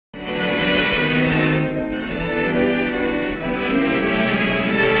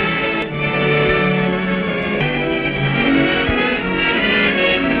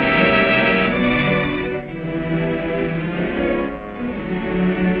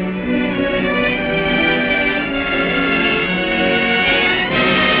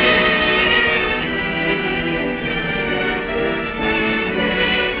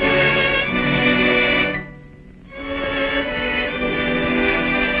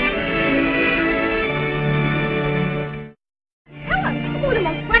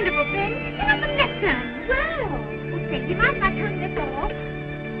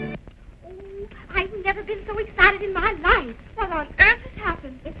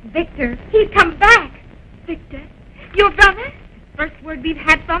Victor, he's come back. Victor, your brother? First word we've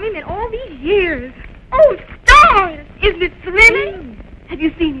had from him in all these years. Oh, stars! Isn't it thrilling? Have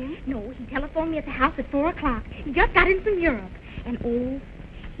you seen him? No, he telephoned me at the house at 4 o'clock. He just got in from Europe. And,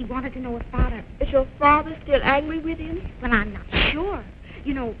 he wanted to know his father. Is your father still angry with him? Well, I'm not sure.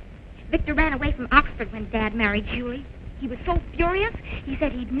 You know, Victor ran away from Oxford when Dad married Julie. He was so furious, he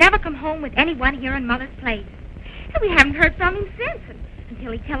said he'd never come home with anyone here in Mother's place. And we haven't heard from him since,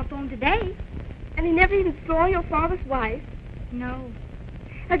 until he telephoned today. And he never even saw your father's wife? No.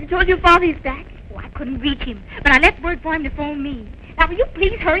 Has he told your father he's back? Oh, I couldn't reach him, but I left word for him to phone me. Now, will you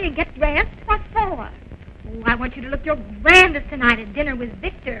please hurry and get dressed? What for? Oh, I want you to look your grandest tonight at dinner with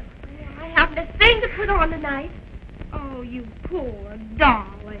Victor. Oh, I haven't a thing to put on tonight. Oh, you poor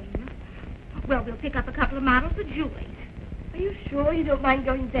darling. Well, we'll pick up a couple of models for Julie's. Are you sure you don't mind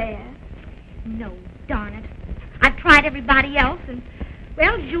going there? No, darn it. I've tried everybody else, and,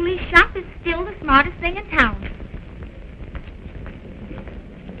 well, Julie's shop is still the smartest thing in town.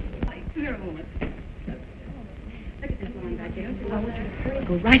 Here a moment. Look at this one right there. I want you to hurry.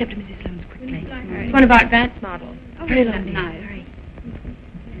 Go right up to Mrs. Sloan's quickly. It's one of our advanced models. Oh, very lovely. Nice. Hurry.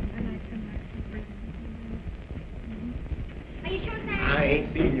 Are you sure, Sam? I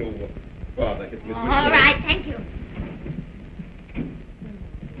ain't seen your father. All right, thank you.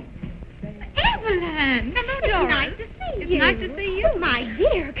 Evelyn! Hello, Doris. Nice to see you. It's nice to see you. Oh, my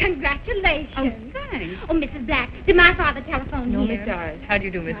dear, congratulations. Oh, thanks. Oh, Mrs. Black, did my father telephone No, here? Miss Doris. How do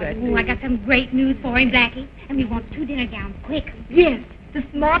you do, Miss Weston? Oh, I got some great news for him, Blackie. And we want 2 dinner gowns, quick. Yes, the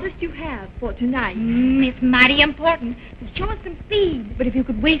smartest you have for tonight. It's mighty important. So show us some speed. But if you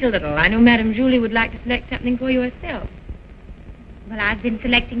could wait a little, I know Madame Julie would like to select something for you herself. Well, I've been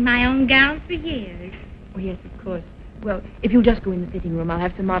selecting my own gowns for years. Oh, yes, of course. Well, if you'll just go in the sitting room, I'll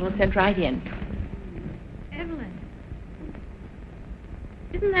have some models sent right in. Evelyn.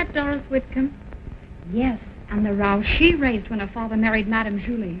 Isn't that Doris Whitcomb? Yes. And the row she raised when her father married Madame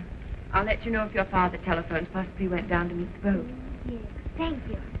Julie. I'll let you know if your father telephones. Possibly went down to Mr. Vail. Yes, thank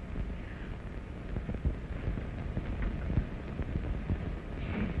you.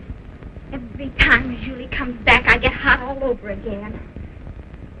 Every time Julie comes back, I get hot all over again.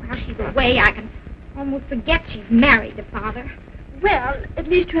 While she's away, I can almost forget she's married to Father. Well, at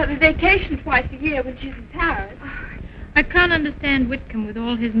least you have a vacation twice a year when she's in Paris. I can't understand Whitcomb with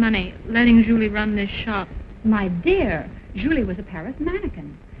all his money, letting Julie run this shop. My dear, Julie was a Paris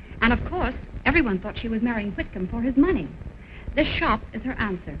mannequin. And, of course, everyone thought she was marrying Whitcomb for his money. This shop is her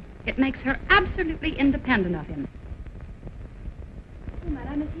answer. It makes her absolutely independent of him. Oh,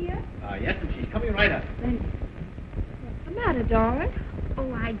 Madame is here? Yes, and she's coming right up. What's the matter, Doris?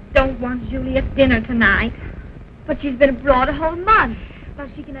 Oh, I don't want Julie at dinner tonight. But she's been abroad a whole month. Well,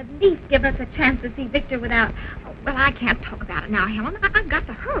 she can at least give us a chance to see Victor without... Oh, well, I can't talk about it now, Helen. I've got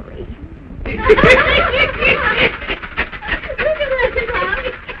to hurry. Look at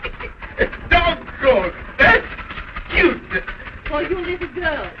that, Doggone, that's cute. for you little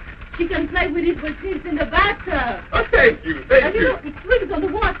girl. She can play with it when she's in the bathtub. Oh, thank you, And thank you you. know, it swims on the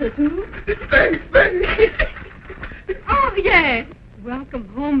water, too. Thanks, thanks. Oh, yes. Welcome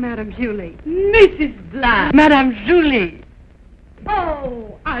home, Madame Julie. Mrs. Black. Madame Julie.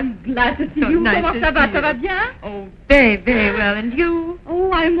 Oh, I'm glad to see So you. nice Comment to ça va, see ça you. va bien? Oh, very, very well. And you?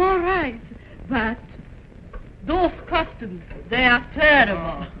 Oh, I'm all right. But those costumes, they are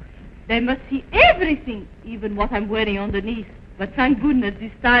terrible. They must see everything, even what I'm wearing underneath. But thank goodness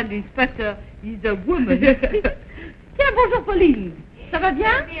this time the inspector is a woman. Tiens, bonjour, Pauline. Ça va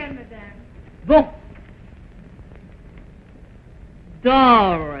bien? Bien, madame. Bon.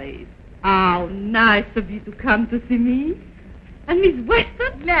 Doris, how nice of you to come to see me. And Miss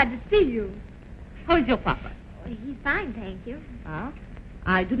Weston, glad to see you. How is your papa? Oh, he's fine, thank you. Ah,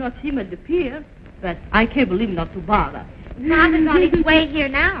 I do not see him at the pier, but I cable him not to bother. Father's on his way here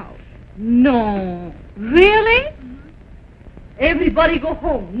now. No. Really? Everybody go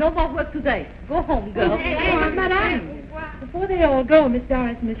home. No more work today. Go home, girl. Madame. Before they all go, Miss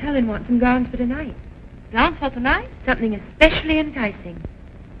Doris and Miss Helen want some gowns for tonight. Gowns for tonight? Something especially enticing.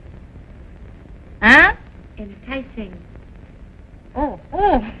 Huh? Enticing. Oh.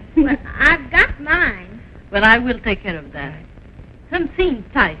 Well, I've got mine. Well, I will take care of that. Something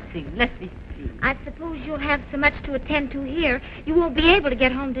enticing. Let me see. I suppose you'll have so much to attend to here, you won't be able to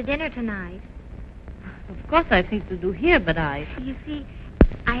get home to dinner tonight. Of course, I have things to do here, but I... You see,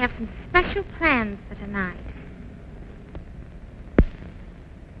 I have some special plans for tonight.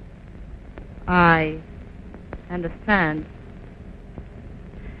 I understand.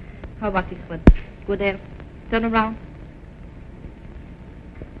 How about this one? Go there. Turn around.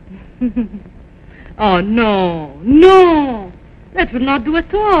 Oh, no. That will not do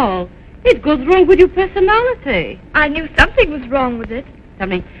at all. It goes wrong with your personality. I knew something was wrong with it. Tell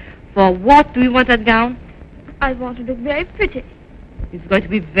me, for what do you want that gown? I want to look very pretty. It's going to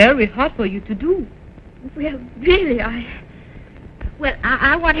be very hard for you to do. Well, really, Well,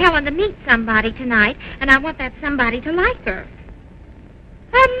 I want Helen to meet somebody tonight, and I want that somebody to like her.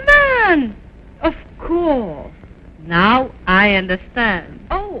 A man! Of course. Now I understand.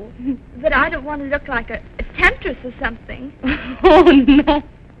 Oh, but I don't want to look like a temptress or something. Oh, no.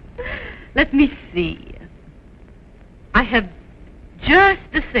 Let me see. I have just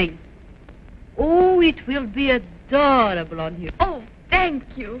the thing. Oh, it will be adorable on you. Oh, thank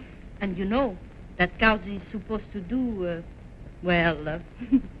you. And you know, that gown is supposed to do,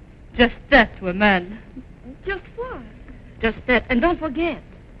 just that to a man. Just what? Just that. And don't forget,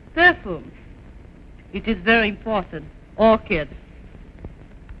 perfume. It is very important. Orchid.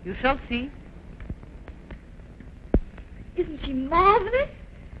 You shall see. Isn't she marvelous?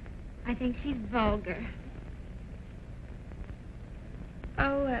 I think she's vulgar.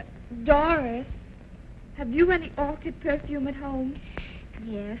 Oh, Doris, have you any orchid perfume at home?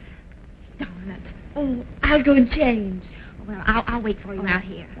 Yes. Darn it. Oh, I'll go and change. Well, I'll wait for you out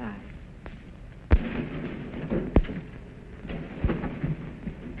here. Bye.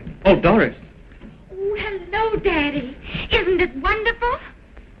 Oh, Doris. Oh, hello, Daddy. Isn't it wonderful?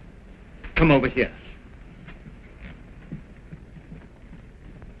 Come over here.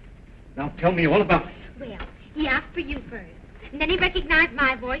 Now tell me all about it. Well, he asked for you first. And then he recognized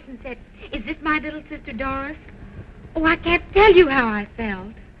my voice and said, "Is this my little sister Doris?" Oh, I can't tell you how I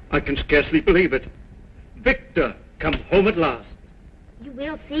felt. I can scarcely believe it. Victor, come home at last. You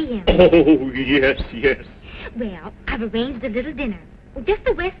will see him. Oh, yes, yes. Well, I've arranged a little dinner. Oh, just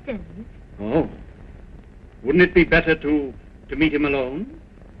the Westons. Oh. Wouldn't it be better to meet him alone?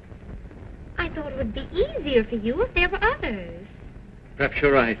 I thought it would be easier for you if there were others. Perhaps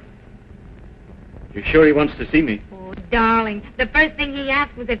you're right. You sure he wants to see me? Oh, darling, the first thing he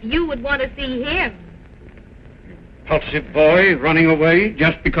asked was if you would want to see him. Impulsive boy running away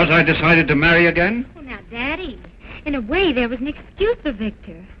just because I decided to marry again? Oh, now, Daddy, in a way, there was an excuse for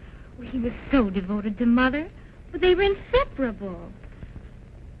Victor. Well, he was so devoted to Mother. But they were inseparable.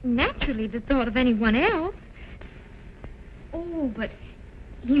 Naturally, the thought of anyone else. Oh, but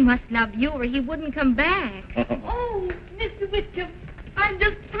he must love you or he wouldn't come back. Oh, Mr. Whitcomb, I'm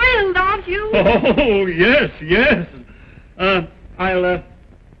just thrilled, aren't you? Oh, yes, yes.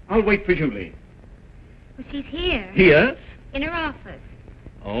 I'll wait for Julie. Well, she's here. Here? In her office.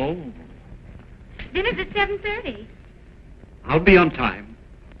 Oh. Dinner's at 7:30. I'll be on time.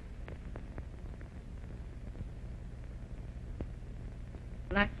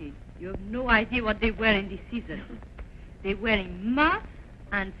 Lucky, you have no idea what they wear in this season. They're wearing muffs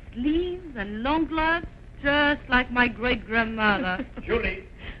and sleeves and long gloves, just like my great-grandmother. Julie.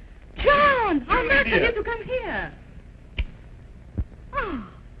 John, how Julie, nice of dear. you to come here. Oh,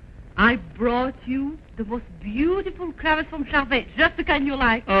 I brought you the most beautiful cravats from Charvet, just the kind you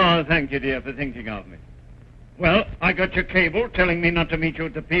like. Oh, thank you, dear, for thinking of me. Well, I got your cable telling me not to meet you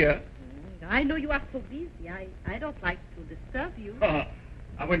at the pier. I know you are so busy. I don't like to disturb you. Oh,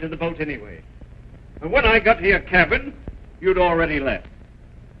 I went to the boat anyway. And when I got to your cabin, you'd already left.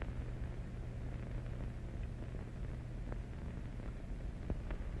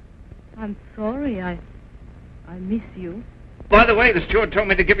 I'm sorry. I miss you. By the way, the steward told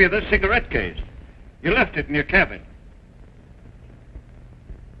me to give you this cigarette case. You left it in your cabin.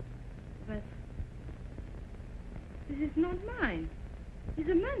 But this is not mine. It's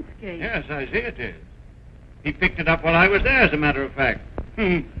a man's case. Yes, I see it is. He picked it up while I was there, as a matter of fact.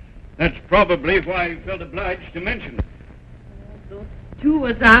 That's probably why he felt obliged to mention it. Oh, those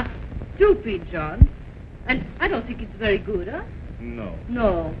stewards are stupid, John. And I don't think it's very good, huh? No.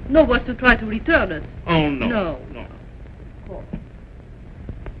 No was to try to return it. Oh, no. No. Of course.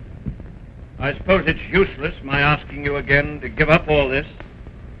 I suppose it's useless, my asking you again to give up all this.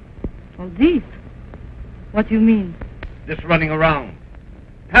 All this? What do you mean? This running around.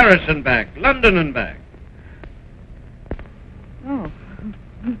 Paris and back, London and back. Oh.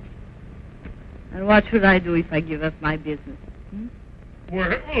 And what should I do if I give up my business?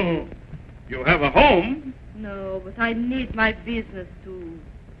 Well, you have a home. No, but I need my business to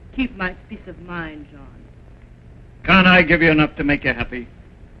keep my peace of mind, John. Can't I give you enough to make you happy?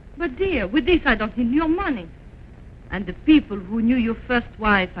 But dear, with this I don't need your money. And the people who knew your first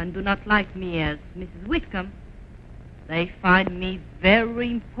wife and do not like me as Mrs. Whitcomb, they find me very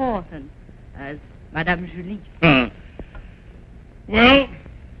important as Madame Julie. Well,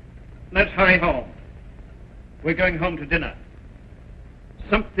 let's hurry home. We're going home to dinner.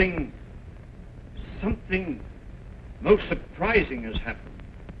 Something most surprising has happened.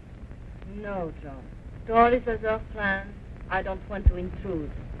 No, John. Doris has her plans. I don't want to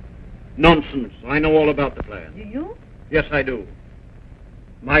intrude. Nonsense. I know all about the plan. Do you? Yes, I do.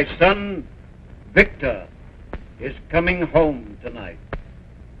 My son, Victor, is coming home tonight.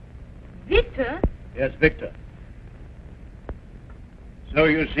 Victor? Yes, Victor. So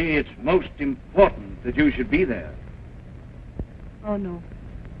you see, it's most important that you should be there. Oh, no.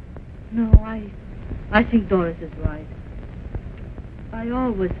 No, I think Doris is right. I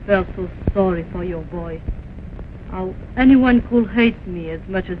always felt so sorry for your boy. How anyone could hate me as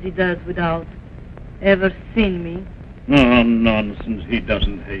much as he does without ever seeing me. Oh, nonsense. He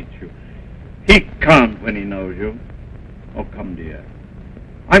doesn't hate you. He can't when he knows you. Oh, come, dear.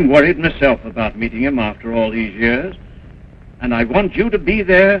 I'm worried myself about meeting him after all these years. And I want you to be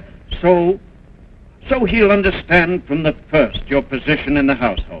there so he'll understand from the first your position in the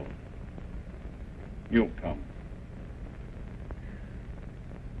household. You'll come.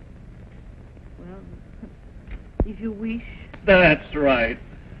 Well, if you wish. That's right.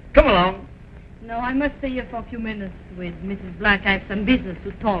 Come along. No, I must stay here for a few minutes with Mrs. Black. I have some business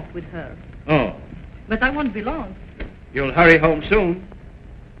to talk with her. Oh. But I won't be long. You'll hurry home soon.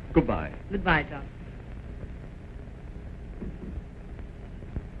 Goodbye. Goodbye, John.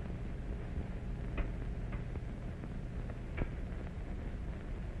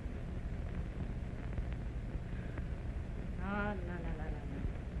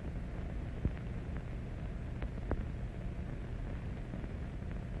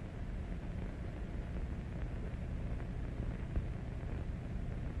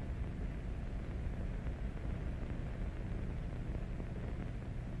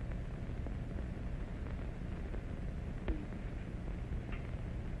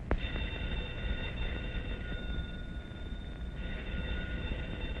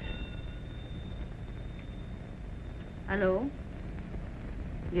 Hello?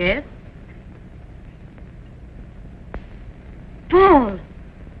 Yes? Paul!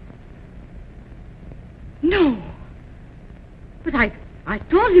 No! But I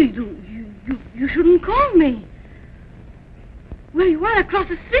told you shouldn't call me. Where you are across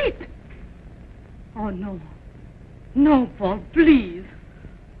the street. Oh, no. No, Paul, please.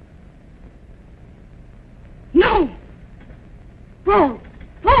 No! Paul!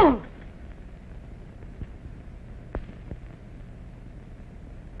 Paul!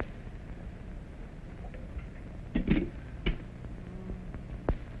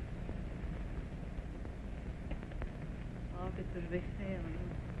 Qu'est-ce que je vais faire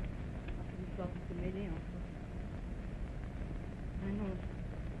alors? Une sorte de mêlée encore. Ah non,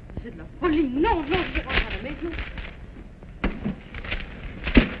 c'est de la folie. Non, je vais rentrer à la maison.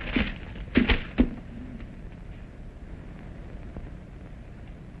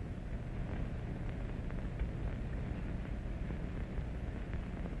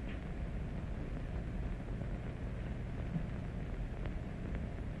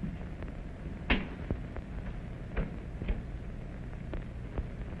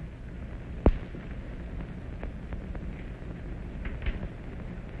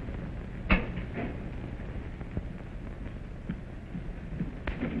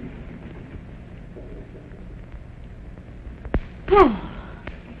 Paul.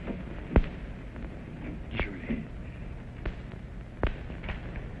 Julie.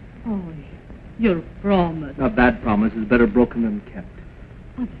 Oh, your promise. A bad promise is better broken than kept.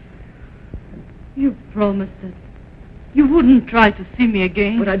 Oh, you promised that you wouldn't try to see me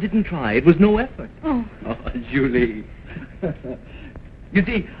again. But I didn't try. It was no effort. Oh. Oh, Julie. You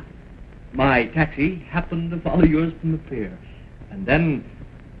see, my taxi happened to follow yours from the pier. And then,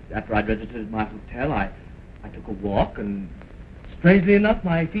 after I'd registered at my hotel, I took a walk, and strangely enough,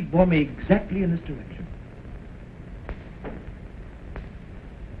 my feet bore me exactly in this direction.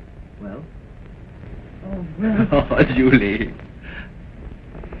 Well? Oh, well. Oh, Julie.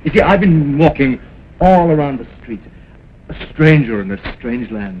 You see, I've been walking all around the streets, a stranger in a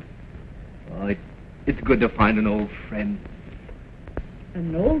strange land. Oh, it's good to find an old friend.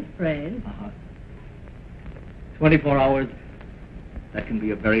 An old friend? Uh-huh. 24 hours, that can be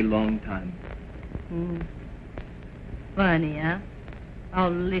a very long time. Funny, huh? How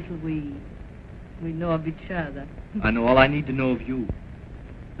little we know of each other. I know all I need to know of you.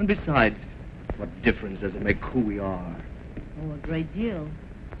 And besides, what difference does it make who we are? Oh, a great deal.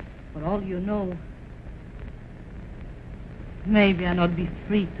 For all you know, maybe I'll not be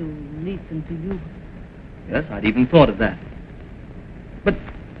free to listen to you. Yes, I'd even thought of that. But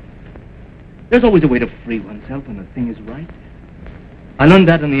there's always a way to free oneself when the thing is right. I learned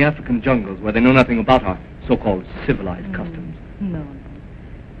that in the African jungles, where they know nothing about our so-called civilized customs. No.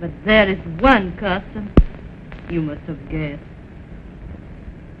 But there is one custom You must have guessed.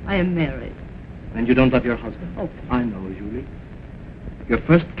 I am married. And you don't love your husband? Oh. I know, Julie. Your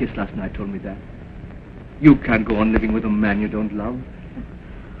first kiss last night told me that. You can't go on living with a man you don't love.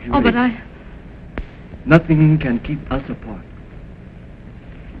 Julie, Oh, but I... nothing can keep us apart.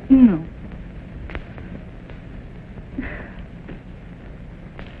 No.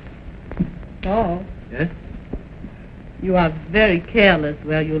 Oh, Yes? you are very careless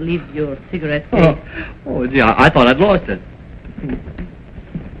where you leave your cigarette case. Oh, gee, I thought I'd lost it.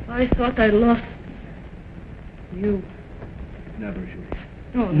 I thought I lost you. Never, Julie.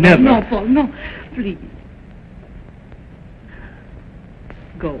 No, Never. No, Paul, no. Please.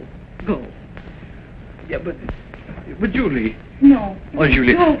 Go. Yeah, but Julie. No. Oh,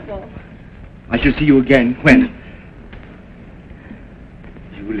 Julie. No, Paul. I shall see you again. When?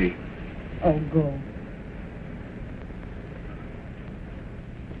 Julie. Oh, go.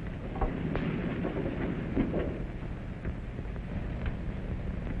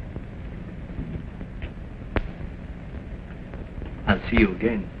 I'll see you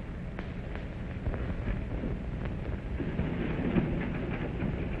again.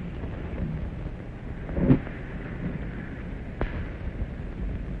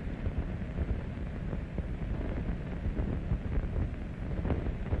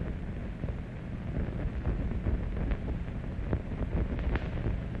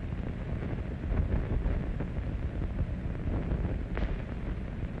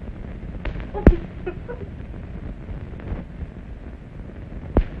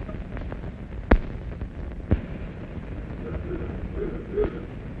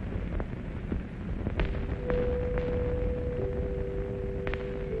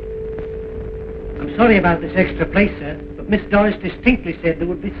 Sorry about this extra place, sir, but Miss Doris distinctly said there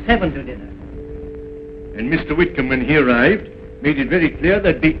would be 7 to dinner. And Mr. Whitcomb, when he arrived, made it very clear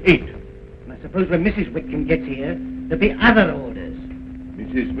there'd be 8. And I suppose when Mrs. Whitcomb gets here, there'll be other orders.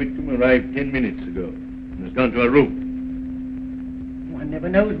 Mrs. Whitcomb arrived 10 minutes ago and has gone to her room. One never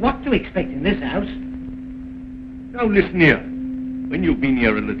knows what to expect in this house. Now listen here. When you've been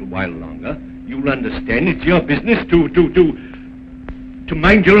here a little while longer, you'll understand it's your business to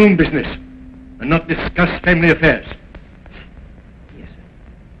mind your own business and not discuss family affairs. Yes,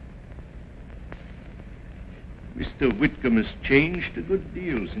 sir. Mr. Whitcomb has changed a good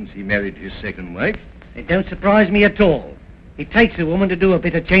deal since he married his second wife. It don't surprise me at all. It takes a woman to do a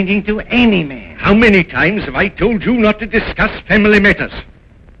bit of changing to any man. How many times have I told you not to discuss family matters?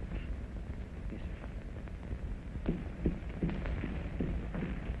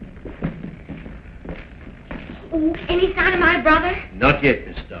 Oh, any sign of my brother? Not yet,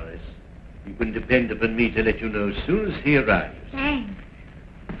 Miss Doris. You can depend upon me to let you know as soon as he arrives. Thanks.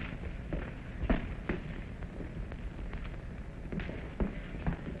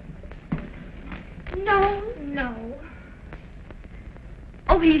 No.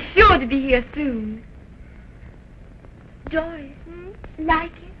 Oh, he's sure to be here soon. Doris,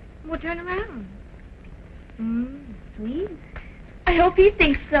 like it? We'll turn around. Sweet. I hope he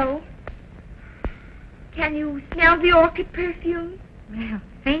thinks so. Can you smell the orchid perfume? Well,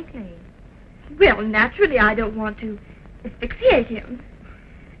 faintly. Well, naturally, I don't want to asphyxiate him.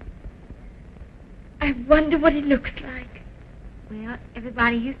 I wonder what he looks like. Well,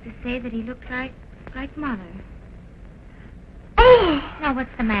 everybody used to say that he looked like Mother. Oh! Now, what's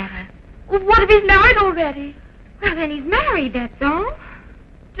the matter? Well, what if he's married already? Well, then he's married, that's all.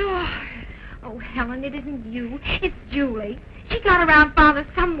 Oh, Helen, it isn't you. It's Julie. She got around Father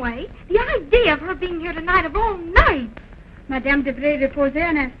some way. The idea of her being here tonight of all nights. Madame devrait reposer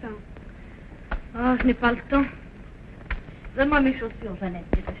un instant. Oh, je n'ai pas le temps. Donne-moi mes chaussures, Jeannette,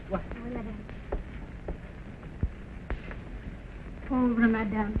 dépêche-toi. Oui, madame. Pauvre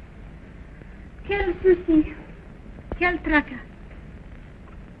madame. Quel souci. Quel tracas.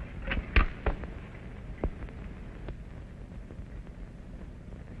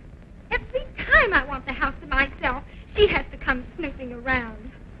 Every time I want the house to myself, she has to come snooping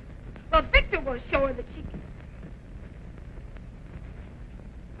around. Well, Victor will show her that she can...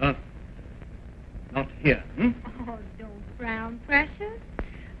 Not here, Oh, don't frown, precious.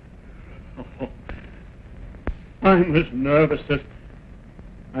 Oh, I was nervous that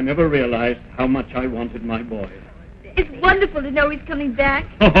I never realized how much I wanted my boy. It's wonderful to know he's coming back.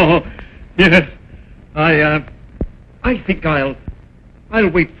 Oh, yes. I think I'll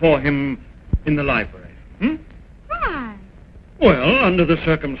wait for him in the library. Why? Well, under the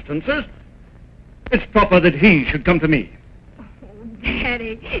circumstances, it's proper that he should come to me. Oh,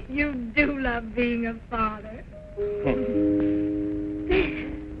 Daddy, you do love being a father. Oh.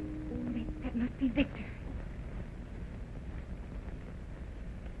 That must be Victor.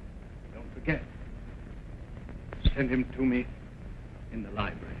 Don't forget, send him to me in the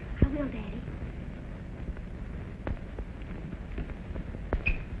library. I will, Daddy.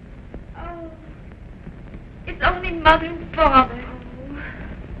 Oh, it's only Mother and Father.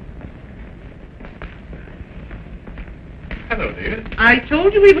 Hello, dear. I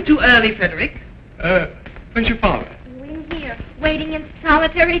told you we were too early, Frederick. Where's your father? We're here, waiting in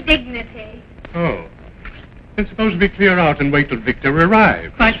solitary dignity. Oh. Then suppose we clear out and wait till Victor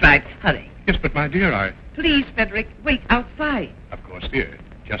arrives. Quite right. Hurry. Yes, but my dear, Please, Frederick, wait outside. Of course, dear.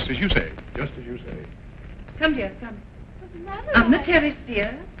 Just as you say. Just as you say. Come, dear, come. Mother, On the terrace,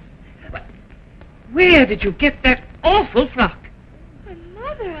 dear. Where did you get that awful frock? But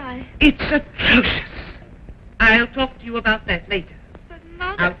Mother, It's atrocious. I'll talk to you about that later. But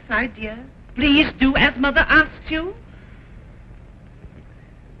Mother... Outside, dear. Please do as Mother asks you.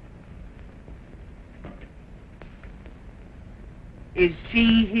 Is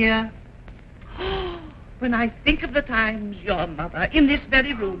she here? When I think of the times your mother in this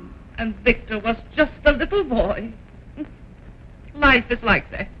very room and Victor was just a little boy. Life is like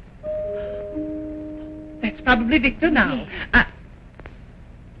that. That's probably Victor now.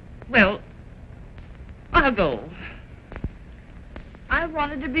 Well, I'll go. I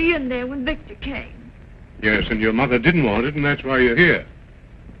wanted to be in there when Victor came. Yes, and your mother didn't want it, and that's why you're here.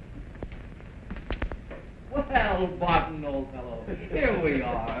 Well, Barton, old fellow, here we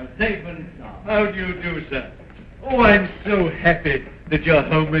are, safe and sound. How do you do, sir? Oh, I'm so happy that you're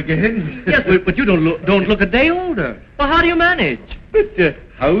home again. Yes, but you don't look a day older. Well, how do you manage? But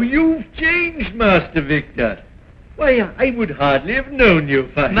how you've changed, Master Victor. Why, I would hardly have known you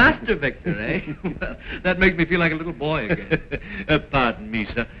if I... Master Victor, eh? Well, that makes me feel like a little boy again. Pardon me,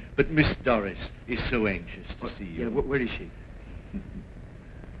 sir, but Miss Doris is so anxious to see you. Yeah, where is she?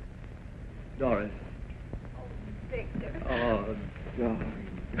 Doris. Victor. Oh, darling.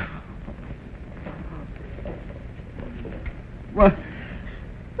 What?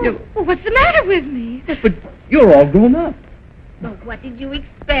 Well, what's the matter with me? But you're all grown up. Well, what did you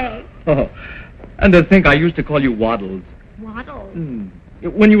expect? Oh, and to think I used to call you Waddles. Waddles.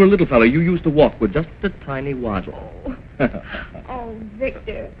 When you were a little fellow, you used to walk with just a tiny waddle. Oh,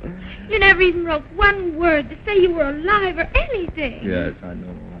 Victor. You never even wrote one word to say you were alive or anything. Yes, I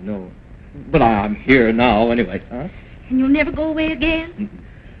know. But I'm here now anyway, huh? And you'll never go away again?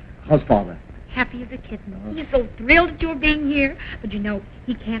 How's Father? Happy as a kitten. He's so thrilled at your being here. But you know,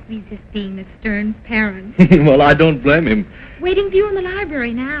 he can't resist being a stern parent. Well, I don't blame him. Waiting for you in the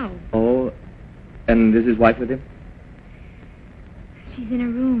library now. Oh, and is his wife with him? She's in her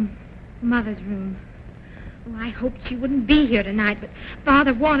room. Mother's room. Oh, I hoped she wouldn't be here tonight, but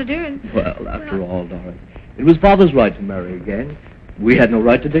Father wanted her and... Well, after all, Doris, it was Father's right to marry again. We had no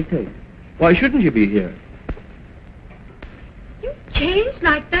right to dictate. Why shouldn't you be here? You changed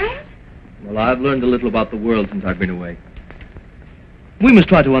like that? Well, I've learned a little about the world since I've been away. We must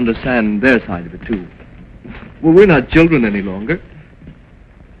try to understand their side of it, too. Well, we're not children any longer.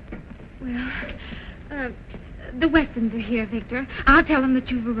 Well, the Westons are here, Victor. I'll tell them that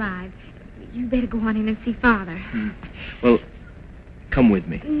you've arrived. You better go on in and see Father. Well, come with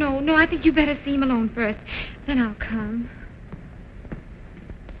me. No, I think you better see him alone first. Then I'll come.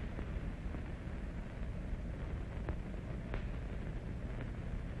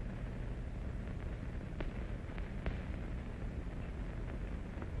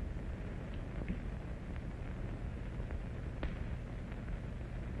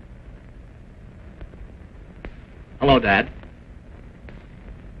 Hello, Dad.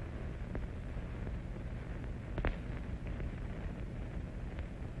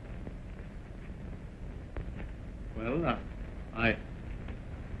 Well,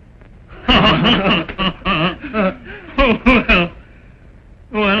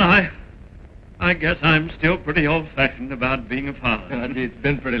 I guess I'm still pretty old-fashioned about being a father. It's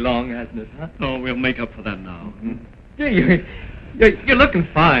been pretty long, hasn't it, huh? Oh, we'll make up for that now. Yeah, you're looking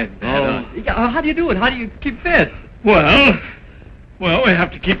fine. Oh. How do you do it? How do you keep fit? Well, we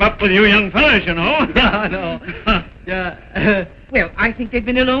have to keep up with you young fellas, you know. I know. Yeah. Well, I think they've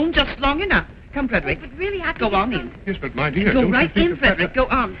been alone just long enough. Come, Frederick. But really, I think Go on in. Yes, but my dear, Go don't right you think in, of Frederick. Go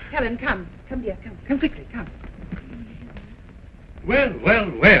on. Helen, come. Come, dear. Come quickly. Come. Well.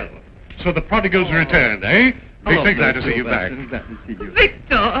 So the prodigals returned, eh? Victor, glad to see you back. Glad to see you.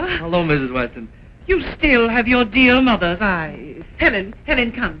 Victor! Hello, Mrs. Weston. You still have your dear mother's eyes. Helen,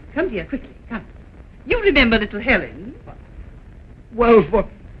 come. Come, dear, quickly. Come. You remember little Helen? Well,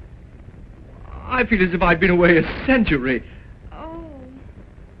 I feel as if I'd been away a century. Oh.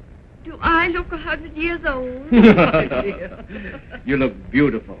 Do I look 100 years old? You look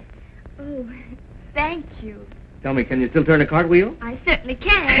beautiful. Oh, thank you. Tell me, can you still turn a cartwheel? I certainly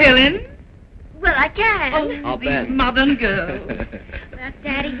can. Helen? Well, I can. I'll bet. Modern girls. Well,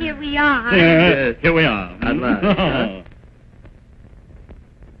 Daddy, here we are. Yes, here we are. At last. Oh.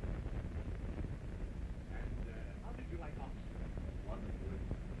 How did you like Oxford? Wonderful.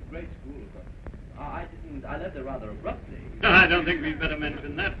 Great school. I left it rather abruptly. I don't think we'd better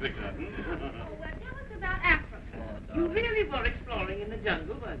mention that, Victor. Well, tell us about Africa. You really were exploring in the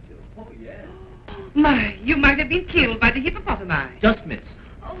jungle, weren't you? Oh, yes. My, you might have been killed by the hippopotami. Just missed.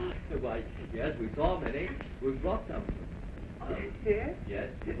 Why, yes, we saw many. We brought some. Yes? Yes,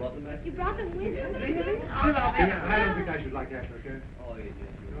 we brought them back. You brought them with you? Really? I don't think I should like Africa. Oh, yes.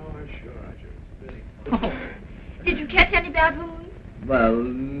 No, I'm sure I should. Did you catch any baboons? Well,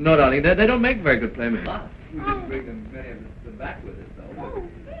 no, darling. They don't make very good playmates. We didn't bring many of them back with us, though.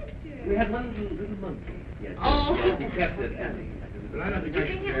 We had one little monkey. Yes, Oh. yes, he kept it. But I don't think I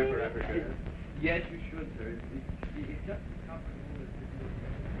should care for Africa. Yes, you should, sir. It's just comfortable.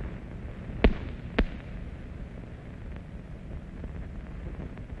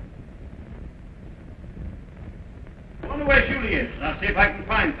 I wonder where Julie is. I'll see if I can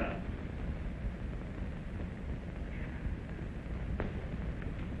find her.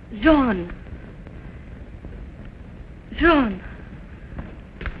 John. John.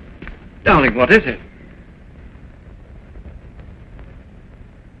 Darling, what is it?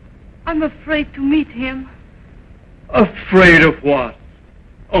 I'm afraid to meet him. Afraid of what?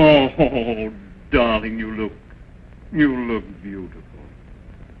 Oh, darling, you look beautiful.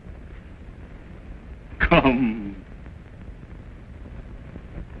 Come.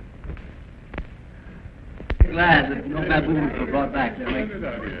 Glad that no baboons were brought back. They make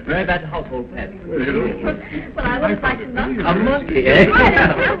very bad household pets. Well, I would have liked a monkey. A monkey, eh? Right,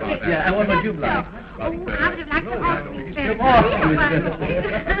 a monkey. Yeah, and what would you like? Oh, I would have liked an ostrich better.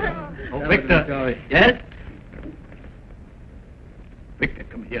 Oh, Victor. Yes? Victor,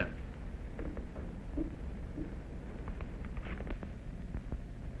 come here.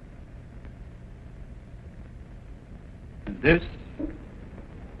 And this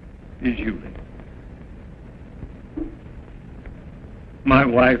is Julie. My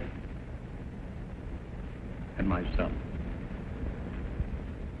wife and my son.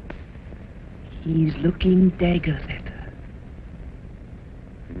 He's looking daggers at her.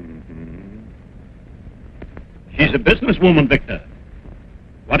 Mm-hmm. She's a businesswoman, Victor.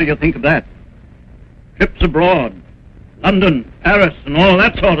 What do you think of that? Trips abroad, London, Paris, and all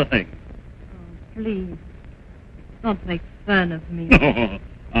that sort of thing. Oh, please, don't make fun of me. No,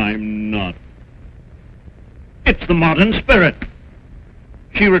 I'm not. It's the modern spirit.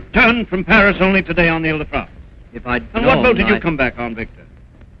 She returned from Paris only today on the Ile-de-France. If I'd And known, what boat did you I'd- come back on, Victor?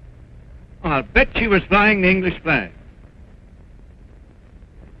 I'll bet she was flying the English flag.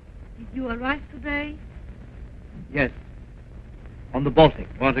 Did you arrive today? Yes. On the Baltic.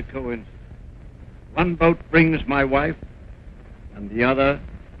 What a coincidence. One boat brings my wife, and the other,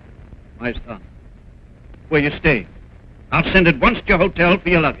 my son. Where you stay? I'll send at once to your hotel for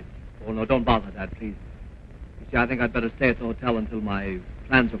your luggage. Oh, no, don't bother, Dad, please. You see, I think I'd better stay at the hotel until my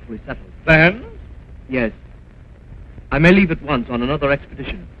plans are fully settled. Plans? Yes. I may leave at once on another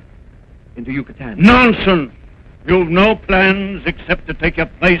expedition into Yucatan. Nonsense! You've no plans except to take your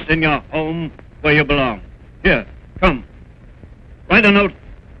place in your home where you belong. Here, come. Write a note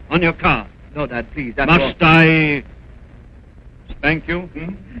on your car. No, Dad, please. That's Must I spank you?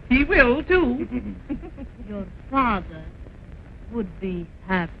 He will, too. Your father would be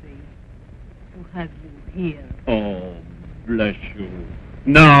happy to have you here. Oh, bless you.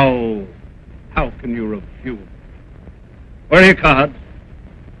 Now, how can you refuse? Where are your cards?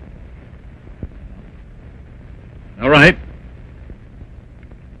 All right.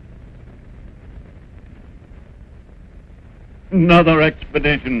 Another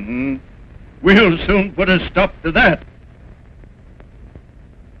expedition, We'll soon put a stop to that.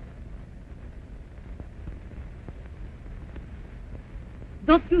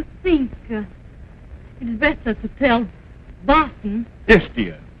 Don't you think it's better to tell Barton? Yes,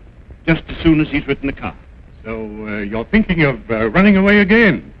 dear. Just as soon as he's written the car. So, you're thinking of running away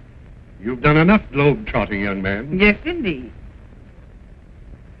again? You've done enough globe-trotting, young man. Yes, indeed.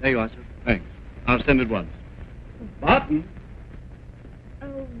 There you are, sir. Thanks. I'll send it once. Barton?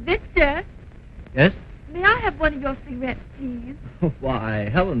 Oh, Victor, Yes? may I have one of your cigarettes, please? Why,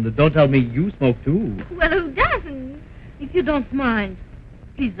 Helen, don't tell me you smoke too. Well, who doesn't? If you don't mind,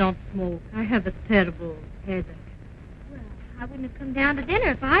 please don't smoke. I have a terrible headache. Well, I wouldn't have come down to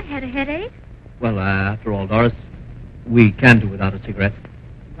dinner if I'd had a headache. Well, after all, Doris, we can do without a cigarette.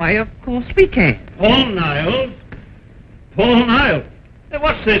 Why, of course we can. Paul Niles? Paul Niles? Hey,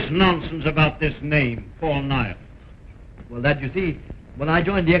 what's this nonsense about this name, Paul Niles? Well, Dad, you see, When I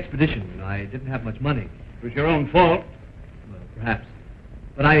joined the expedition, I didn't have much money. It was your own fault. Well, perhaps.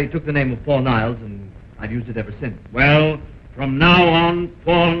 But I took the name of Paul Niles, and I've used it ever since. Well, from now on,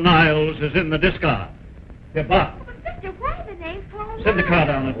 Paul Niles is in the discard. Here, Bob. But, Victor, why the name Paul? Send the car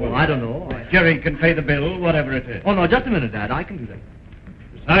down at once. Well, I don't know. Jerry can pay the bill, whatever it is. Oh, no, just a minute, Dad. I can do that.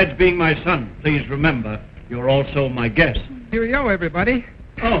 Besides being my son, please remember, you're also my guest. Cheerio, everybody.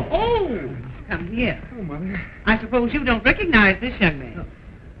 Oh. Oh, come here. Oh, Mother. I suppose you don't recognize this young man.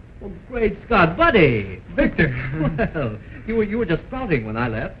 Oh, great Scott, Buddy. Victor. Well, you were just sprouting when I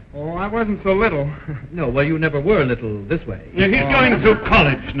left. Oh, I wasn't so little. No, well, you never were little this way. Yeah, he's going through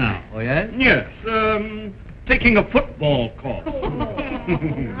college now. Oh, yes? Yes, taking a football course.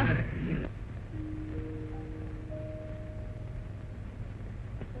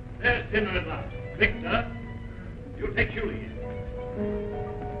 There's dinner at last. Victor, you take Julie.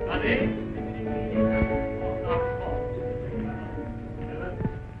 Buddy.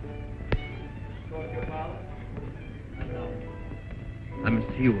 I must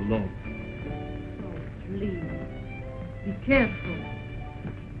see you alone. Please, be careful.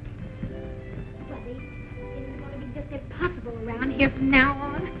 Buddy, isn't it going to be just impossible around here from now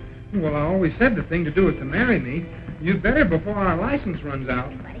on? Well, I always said the thing to do is to marry me. You'd better before our license runs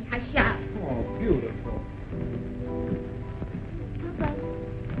out. Buddy, hush up. Oh, beautiful. Papa,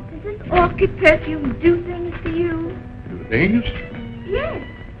 does this orchid perfume do things to you? Do things? Yes.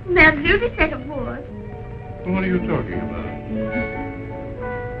 Now, Judy said it would. What are you talking about?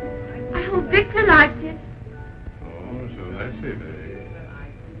 I hope Victor liked it. Oh, so that's it,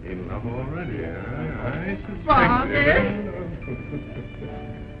 eh? In love already, huh? I suspected. Father.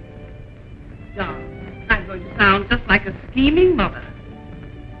 John, I'm going to sound just like a scheming mother.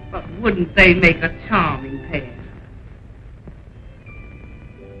 But wouldn't they make a charming pair?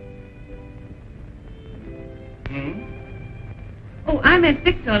 Hmm? Oh, I meant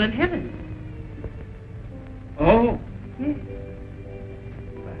Victor and Helen. Oh. Yes.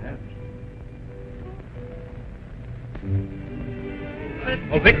 Perhaps.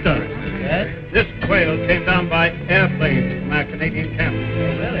 Oh, Victor. Yes? This quail came down by airplane from our Canadian camp.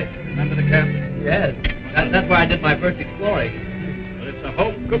 Oh, really? Remember the camp? Yes. That's where I did my first exploring. Well, it's a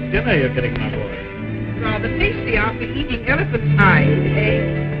home-cooked dinner you're getting, my boy. Rather tasty after eating elephant's hide,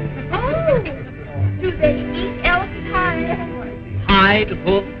 eh? Oh, do they eat elephant hide? Hide,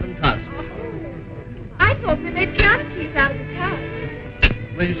 hoof, and tusk. I thought they made piano keys out of the tusk.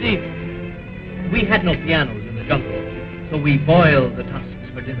 Well, you see, we had no pianos in the jungle, so we boiled the tusks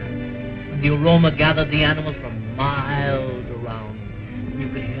for dinner. And the aroma gathered the animals from miles around. You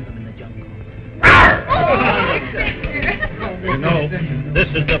could hear them in the jungle. You know, this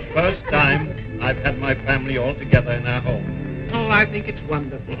is the first time I've had my family all together in our home. Oh, I think it's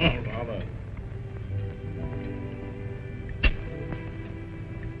wonderful. Rather.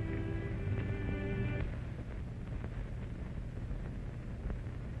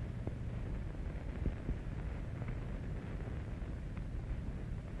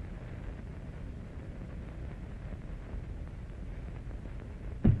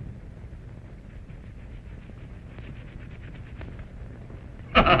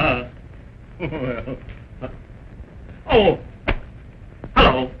 Well. Oh.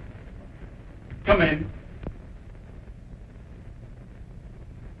 Hello. Come in.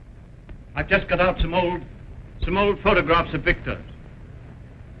 I've just got out some old photographs of Victor's.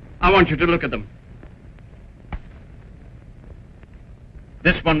 I want you to look at them.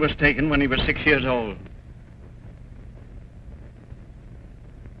 This one was taken when he was 6 years old.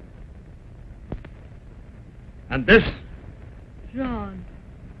 And this? John,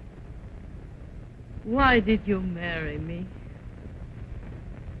 why did you marry me?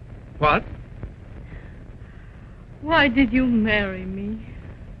 What? Why did you marry me?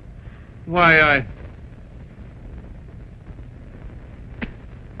 Why,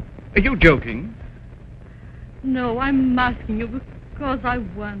 Are you joking? No, I'm asking you because I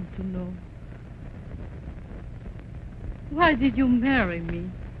want to know. Why did you marry me?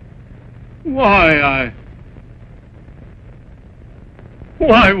 Why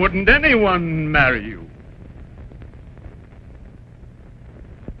wouldn't anyone marry you?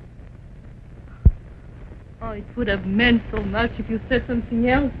 Oh, it would have meant so much if you said something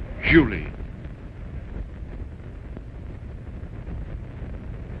else. Julie.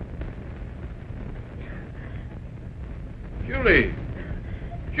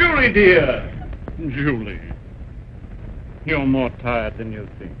 Julie, dear. Julie. You're more tired than you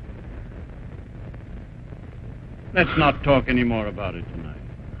think. Let's not talk any more about it tonight.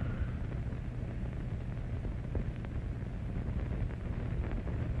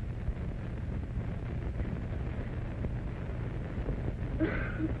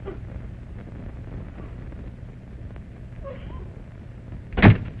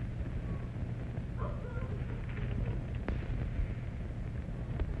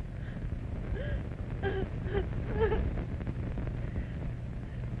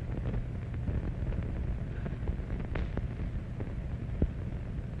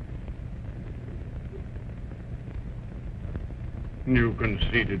 You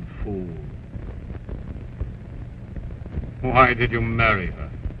conceited fool. Why did you marry her?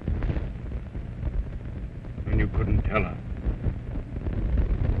 When you couldn't tell her.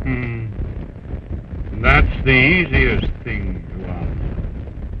 That's the easiest thing to answer.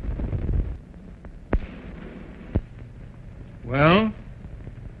 Well,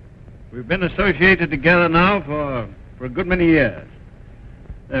 we've been associated together now for a good many years.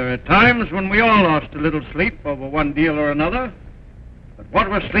 There are times when we all lost a little sleep over one deal or another. But what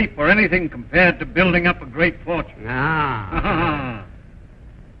was sleep or anything compared to building up a great fortune?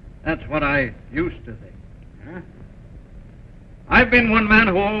 That's what I used to think. Huh? I've been one man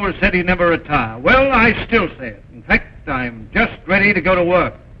who always said he'd never retire. Well, I still say it. In fact, I'm just ready to go to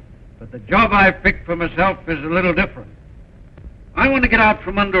work. But the job I've picked for myself is a little different. I want to get out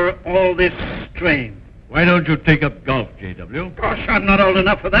from under all this strain. Why don't you take up golf, J.W.? Gosh, I'm not old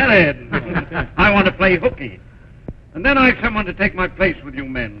enough for that, Ed. I want to play hooky. And then I've someone to take my place with you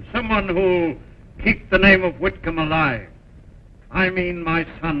men. Someone who'll keep the name of Whitcomb alive. I mean my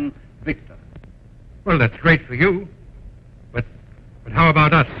son, Victor. Well, that's great for you. But how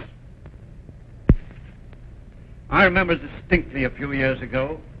about us? I remember distinctly a few years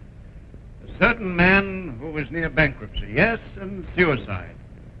ago a certain man who was near bankruptcy, yes, and suicide.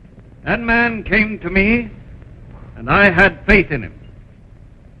 That man came to me, and I had faith in him.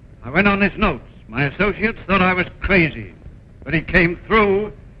 I went on his notes. My associates thought I was crazy, but he came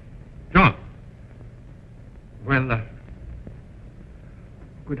through. John. Well,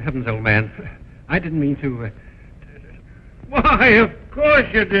 good heavens, old man. I didn't mean to... Why, of course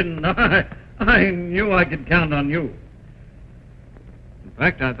you didn't. I knew I could count on you. In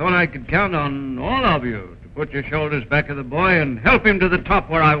fact, I thought I could count on all of you to put your shoulders back of the boy and help him to the top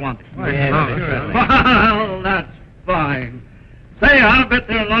where I want him. Well, that's fine. Say, I'll bet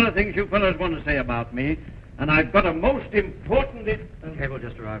there are a lot of things you fellas want to say about me, and I've got a most important... Cable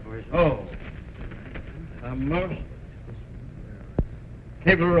just arrived for you. Oh. A most...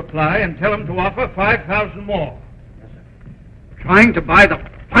 Cable reply and tell him to offer 5,000 more. Yes, sir. Trying to buy the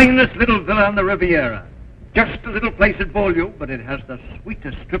finest little villa on the Riviera. Just a little place at Beaulieu, but it has the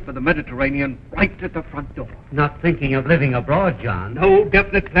sweetest strip of the Mediterranean right at the front door. Not thinking of living abroad, John. No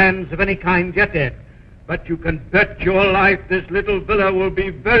definite plans of any kind yet, Ed. But you can bet your life this little villa will be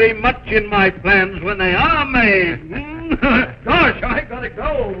very much in my plans when they are made. Gosh, I gotta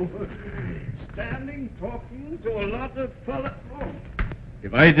go. Standing, talking to a lot of fellas. Oh.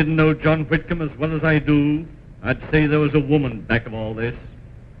 If I didn't know John Whitcomb as well as I do, I'd say there was a woman back of all this.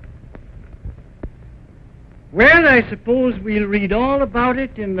 Well, I suppose we'll read all about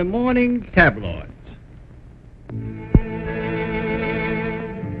it in the morning tabloids.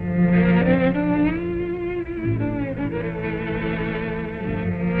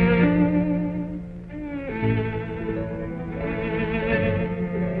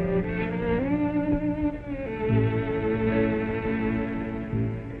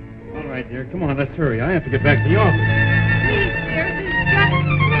 All right, dear, come on, let's hurry. I have to get back to the office. Please, dear, he's just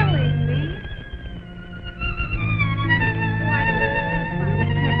killing me.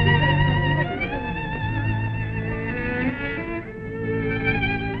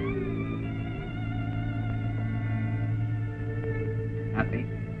 Happy?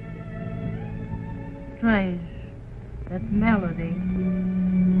 Strange. That melody.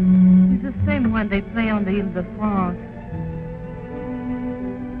 It's the same one they play on the Ile-de-France.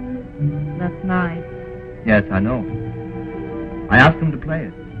 That's nice. Yes, I know. I asked him to play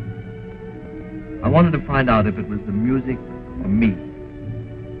it. I wanted to find out if it was the music or me.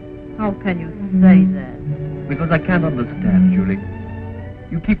 How can you say that? Because I can't understand, Julie.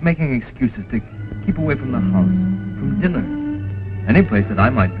 You keep making excuses to keep away from the house, from dinner, any place that I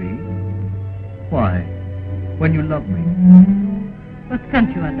might be. Why? When you love me. But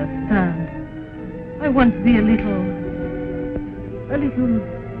can't you understand? I want to be a little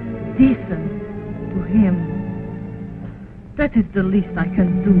decent to him. That is the least I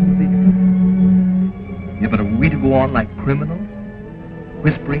can do, Victor. Yeah, but are we to go on like criminals?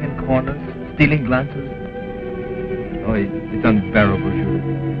 Whispering in corners, stealing glances? Oh, it's unbearable, Julie.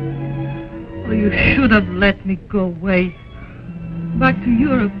 Oh, you should have let me go away. Back to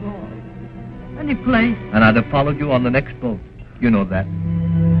Europe or any place. And I'd have followed you on the next boat. You know that.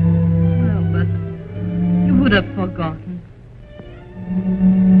 Well, but you would have forgotten.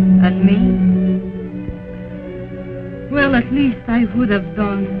 And me? Well, at least I would have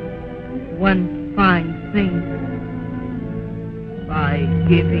done one fine thing by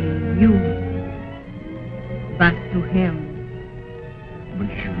giving you back to him. But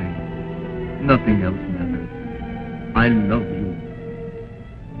Julie, nothing else matters. I love you.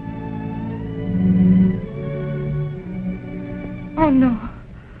 no.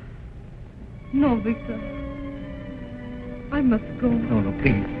 No, Victor. I must go. No,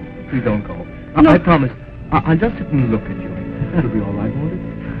 please. Please don't go. No. I promise. I'll just sit and look at you. That'll be all right, won't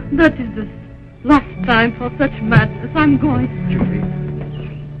it? That is the last time for such madness. I'm going. Julie.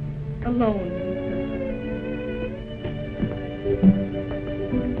 Alone.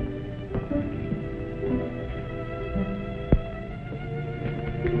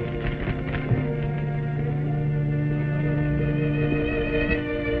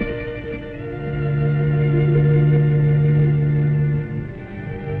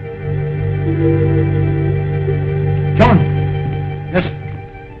 John! Yes?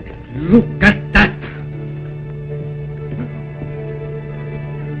 Look at that!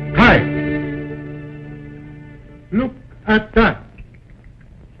 Hi! Look at that!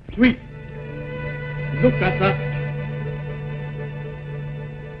 Sweet! Look at that!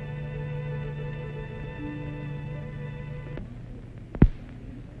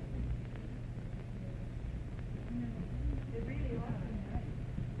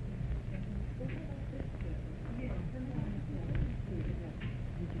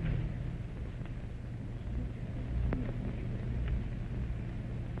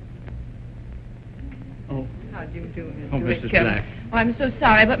 How do you do, Mr. Oh, Mrs. Wickham? Black. Oh, I'm so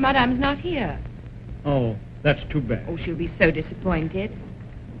sorry, but Madame's not here. Oh, that's too bad. Oh, she'll be so disappointed.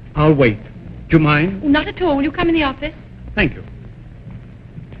 I'll wait. Do you mind? Oh, not at all. Will you come in the office? Thank you.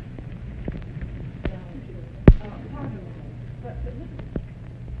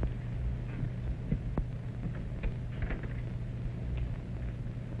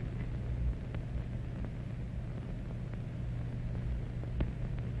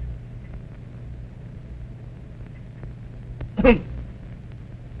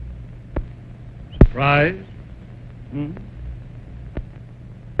 Surprise? Hmm?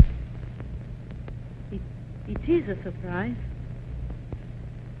 It is a surprise.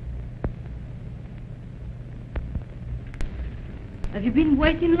 Have you been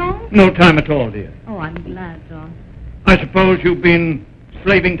waiting long? No time at all, dear. Oh, I'm glad, John. I suppose you've been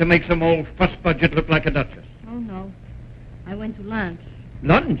slaving to make some old fuss budget look like a duchess. Oh, no. I went to lunch.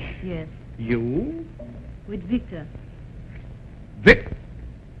 Lunch? Yes. You? With Victor. Vic?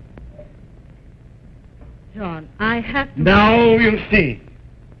 John, I have to... Now you see.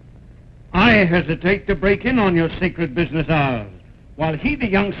 I hesitate to break in on your sacred business hours, while he, the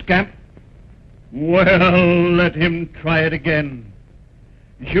young scamp, well, let him try it again.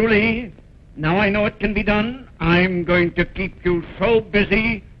 Julie, now I know it can be done. I'm going to keep you so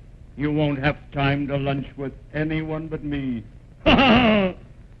busy, you won't have time to lunch with anyone but me. I'm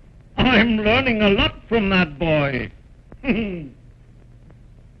learning a lot from that boy.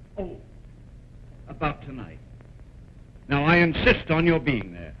 Oh, about tonight. Now, I insist on your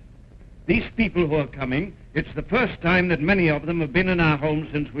being there. These people who are coming, it's the first time that many of them have been in our home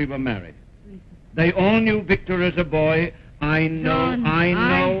since we were married. They all knew Victor as a boy. I know, John,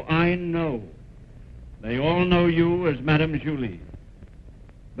 I know. They all know you as Madame Julie.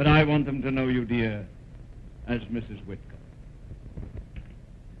 But I want them to know you, dear, as Mrs. Whitcomb.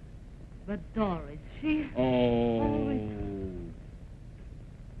 But Doris, she... Oh.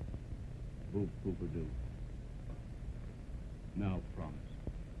 Boop-boop-a-doo. Now promise.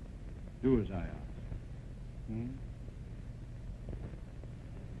 Do as I ask. Hmm?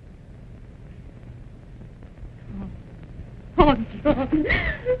 Oh, John.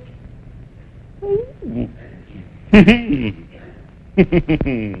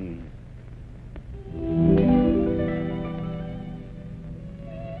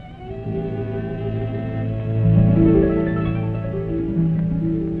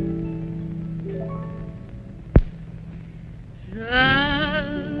 Just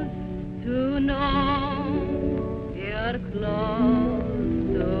to know you're close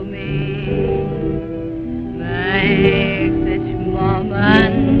to me makes each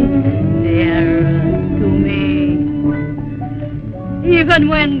moment dear to me. Even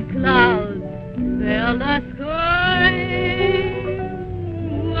when clouds fill the sky,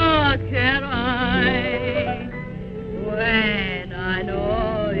 what can I when I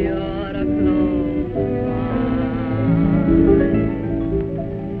know you're close by?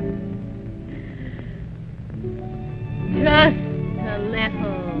 Just a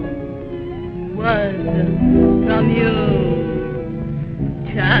little word from you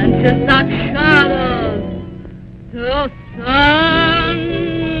changes like shadows to sunshine.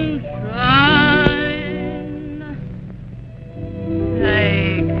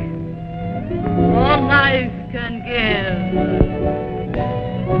 Take all life can give,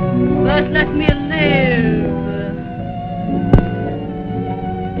 but let me live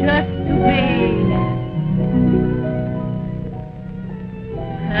just to be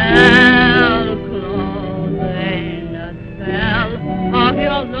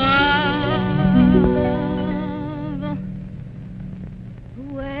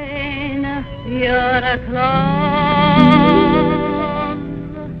When you're a clown.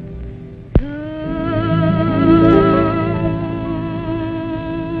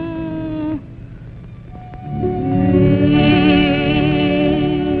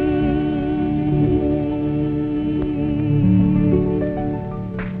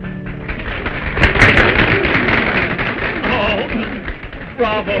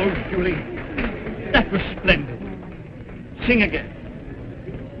 Bravo, Julie. That was splendid. Sing again.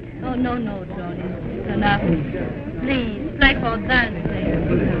 Oh, no, Johnny. Enough. Please, play for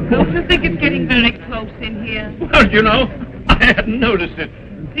dancing. Don't you think it's getting very close in here? Well, you know, I hadn't noticed it.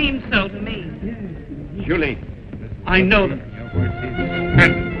 Seems so to me. Julie, I know that.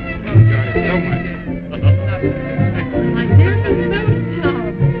 And so much. My dear, John.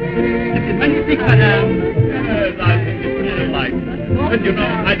 When you think I am, yes, I think it's delightful. And you know,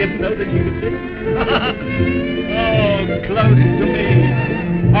 I didn't know that you could sing. Oh, close to me.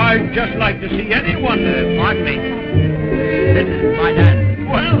 I'd just like to see anyone. Pardon me. This is my dance.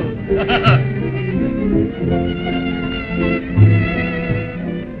 Well.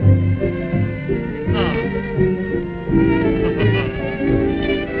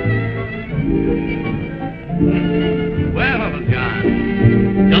 Well, John,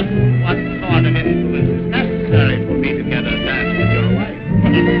 just what sort of influence is necessary for me to get a dance with your wife?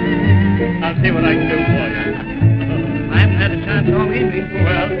 I'll see what I can do for you. I haven't had a chance all evening.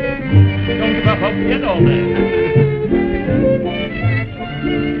 Well, don't give up hope yet, old man.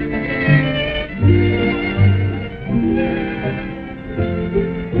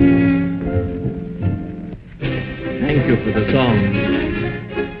 Thank you for the song.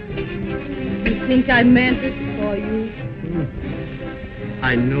 You think I meant it for you?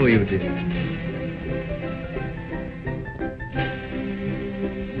 I know you did.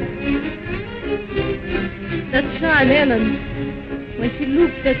 That child, Ellen, when she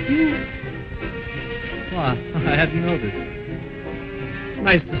looked at you. Why, I hadn't noticed.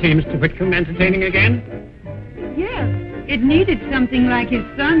 Nice to see Mr. Whitcomb entertaining again. Yes, it needed something like his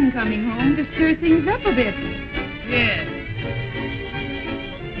son coming home to stir things up a bit. Yes.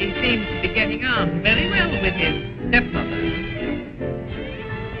 He seems to be getting on very well with his stepmother.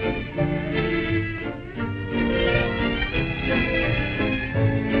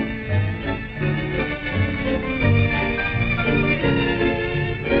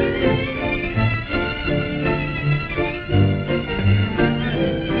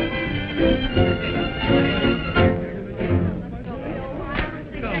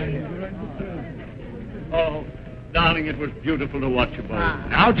 Oh, darling, it was beautiful to watch you both.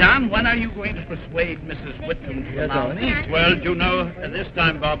 Now, John, when are you going to persuade Mrs. Whitcomb to allow me? Well, you know, this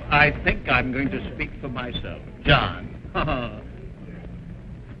time, Bob, I think I'm going to speak for myself. John.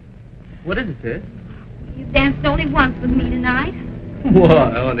 What is it, sis? You danced only once with me tonight.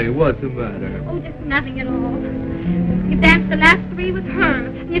 Why, honey, what's the matter? Oh, just nothing at all. You danced the last three with her.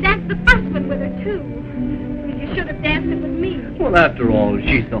 And you danced the first one with her, too. You should have danced it with me. Well, after all,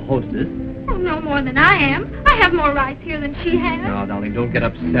 she's the hostess. Oh, no more than I am. I have more rights here than she has. Now, darling, don't get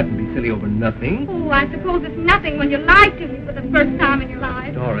upset and be silly over nothing. Oh, I suppose it's nothing when you lied to me for the first time in your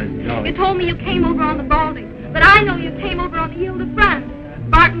life. Doris, darling. You told me you came over on the Baltic, but I know you came over on the Ile de France.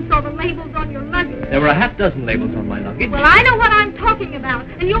 Barton saw the labels on your luggage. There were a half dozen labels on my luggage. Well, I know what I'm talking about,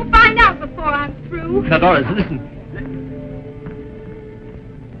 and you'll find out before I'm through. Now, Doris, listen.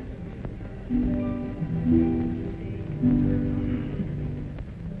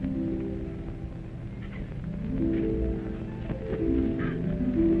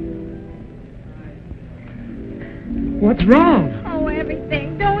 What's wrong? Oh,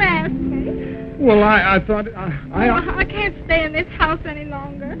 everything. Don't ask me. Well, I thought... I can't stay in this house any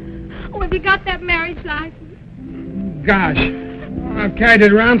longer. Oh, have you got that marriage license? Gosh, I've carried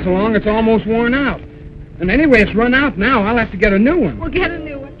it around so long it's almost worn out. And anyway, it's run out now. I'll have to get a new one. Well, get a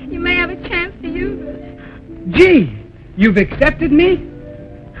new one. You may have a chance to use it. Gee, you've accepted me?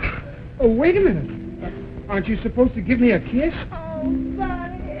 Oh, wait a minute. Aren't you supposed to give me a kiss? Oh,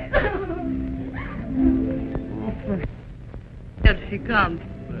 buddy. Here she comes.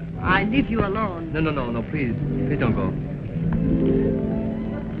 I leave you alone. No, please. Please don't go.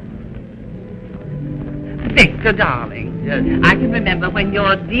 Victor, darling. Yes. I can remember when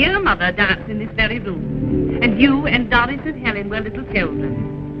your dear mother danced in this very room, and you and Doris and Helen were little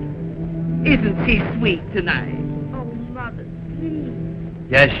children. Isn't she sweet tonight? Oh, Mother, please.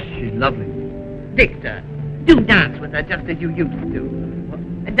 Yes, she's lovely. Victor, do dance with her just as you used to.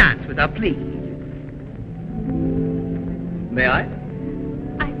 Dance with her, please. May I?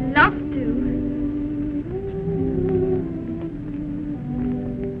 I'd love to.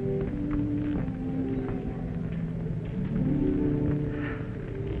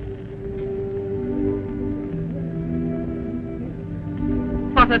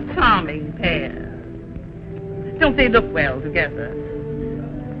 What a charming pair. Don't they look well together?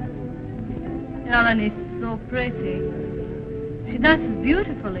 Helen is so pretty. She dances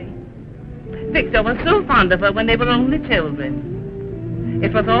beautifully. Victor was so fond of her when they were only children.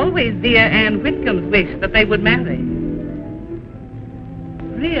 It was always dear Anne Whitcomb's wish that they would marry.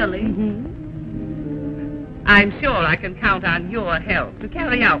 Really? Mm-hmm. I'm sure I can count on your help to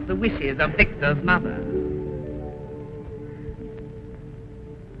carry out the wishes of Victor's mother.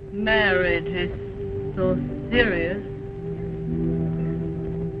 Marriage is so serious.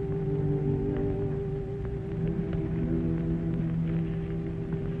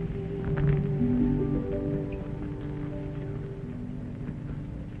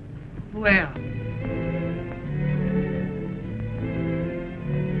 Well,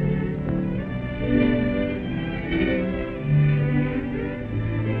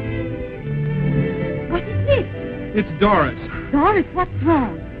 What is this? It's Doris. Doris, what's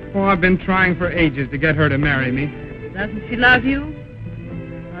wrong? Oh, I've been trying for ages to get her to marry me. Doesn't she love you?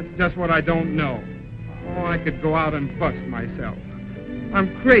 That's just what I don't know. Oh, I could go out and bust myself.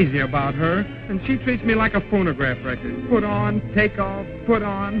 I'm crazy about her, and she treats me like a phonograph record. Put on, take off, put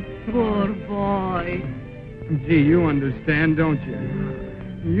on. Poor boy. Gee, you understand, don't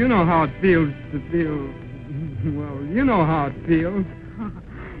you? You know how it feels to feel... Well, you know how it feels.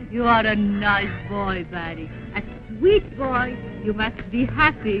 You are a nice boy, Barry. A sweet boy. You must be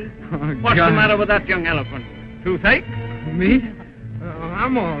happy. Oh, What's God. the matter with that young elephant? Toothache? Me?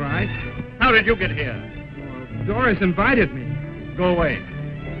 I'm all right. How did you get here? Well, Doris invited me. Go away.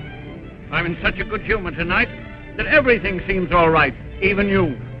 I'm in such a good humor tonight that everything seems all right, even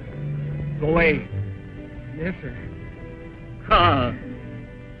you. Go away. Yes, sir. Ah,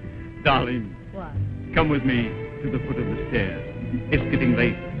 darling, What? come with me to the foot of the stairs. It's getting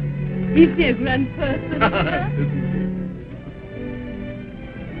late. Is he a grand person?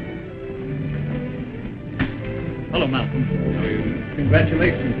 Hello, Malcolm. How are you?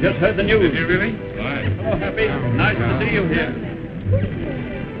 Congratulations. Just heard the news. Did you really? Fine. Hello, Happy. Nice to see you here.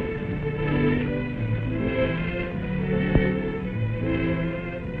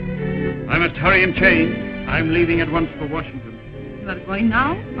 I must hurry and change. I'm leaving at once for Washington. You are going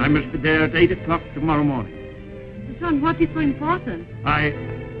now? I must be there at 8 o'clock tomorrow morning. John, what is so important?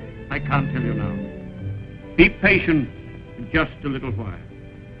 I can't tell you now. Be patient just a little while.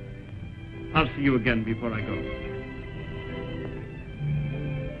 I'll see you again before I go.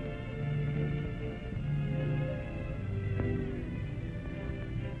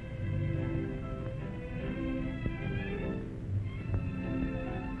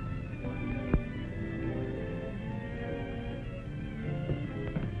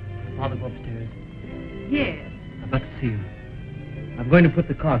 Father, go upstairs. Yes. I've got to see him. I'm going to put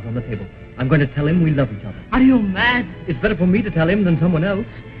the cards on the table. I'm going to tell him we love each other. Are you mad? It's better for me to tell him than someone else.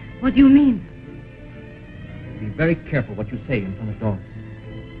 What do you mean? Be very careful what you say in front of Doris.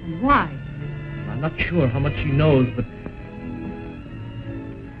 And why? I'm not sure how much she knows, but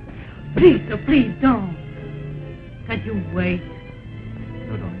Please, oh, please don't. Can't you wait?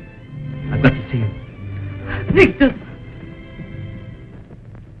 no, Doris. I've got to see him. Victor!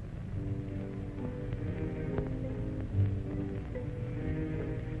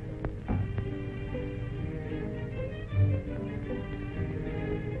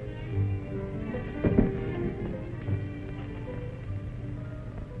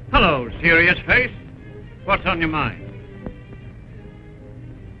 Hello, serious face. What's on your mind?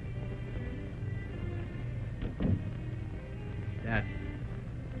 Dad,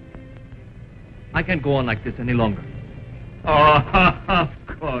 I can't go on like this any longer. Oh, of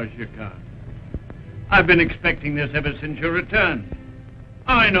course you can't. I've been expecting this ever since your return.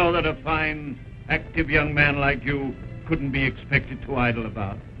 I know that a fine, active young man like you couldn't be expected to idle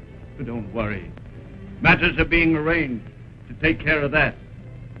about. But don't worry. Matters are being arranged to take care of that.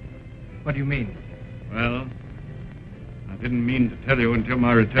 What do you mean? Well, I didn't mean to tell you until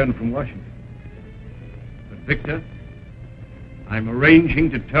my return from Washington. But, Victor, I'm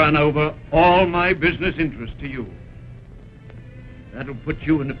arranging to turn over all my business interests to you. That'll put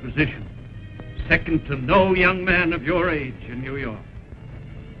you in a position second to no young man of your age in New York.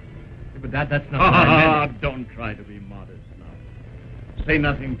 But Dad, that's not what I meant. Don't try to be modest now. Say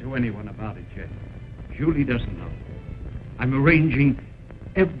nothing to anyone about it yet. Julie doesn't know. I'm arranging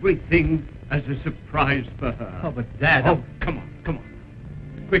everything as a surprise for her. Oh, but Dad... Oh, come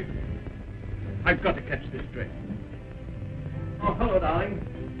on. Quick. I've got to catch this train. Oh, hello,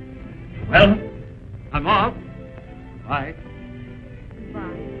 darling. Well, I'm off. Bye.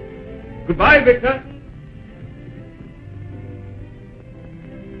 Goodbye. Goodbye, Victor.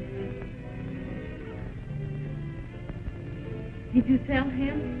 Did you tell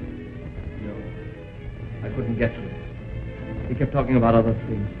him? No. I couldn't get to him. He kept talking about other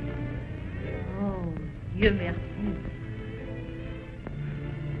things. Oh, Dieu merci.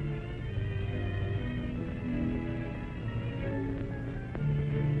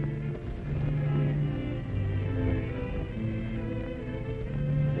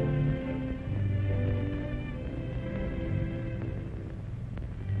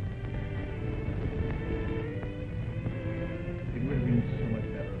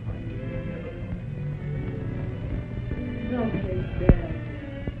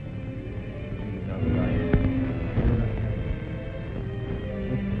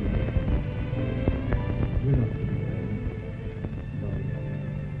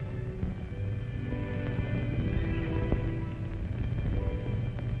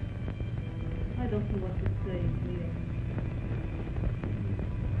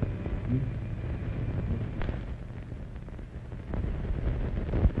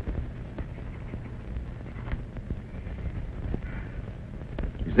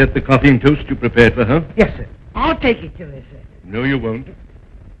 Is that the coffee and toast you prepared for her? Yes, sir. I'll take it to her, sir. No, you won't.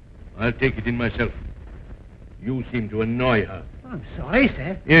 I'll take it in myself. You seem to annoy her. I'm sorry,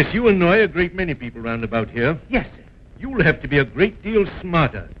 sir. Yes, you annoy a great many people round about here. Yes, sir. You'll have to be a great deal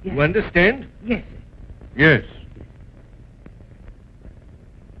smarter. Yes. You understand? Yes, sir. Yes.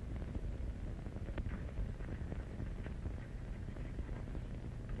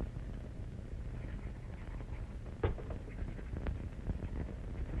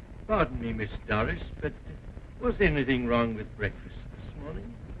 Pardon me, Miss Doris, but was anything wrong with breakfast this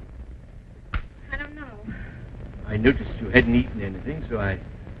morning? I don't know. I noticed you hadn't eaten anything, so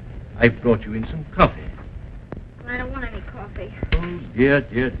I brought you in some coffee. I don't want any coffee. Oh, dear,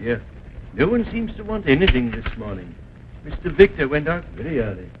 dear, dear. No one seems to want anything this morning. Mr. Victor went out very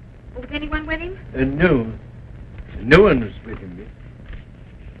early. Was anyone with him? No. No one was with him.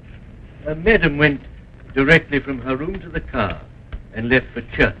 Madam went directly from her room to the car and left for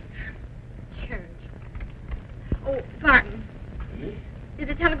church. Church. Oh, Barton. Did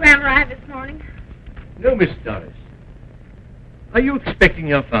the telegram arrive this morning? No, Miss Doris. Are you expecting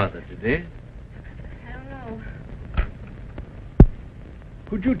your father today? I don't know.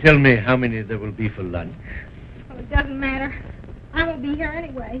 Could you tell me how many there will be for lunch? Well, it doesn't matter. I won't be here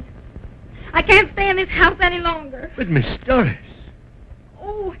anyway. I can't stay in this house any longer. But, Miss Doris...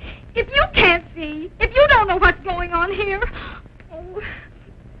 Oh, if you can't see, if you don't know what's going on here... Oh,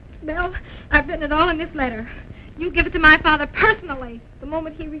 Belle, I've written it all in this letter. You give it to my father personally the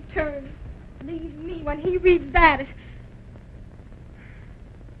moment he returns. Leave me when he reads that.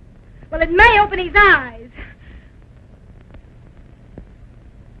 Well, it may open his eyes.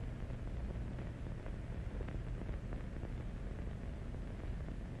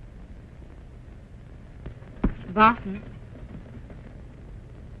 Barton,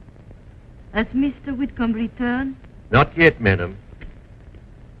 has Mr. Whitcomb returned? Not yet, madam.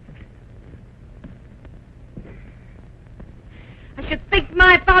 I should think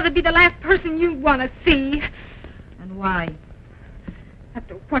my father'd be the last person you'd want to see. And why?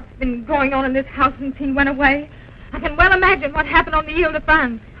 After what's been going on in this house since he went away, I can well imagine what happened on the Ile de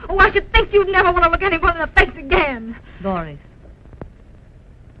France. Oh, I should think you'd never want to look anyone in the face again. Doris,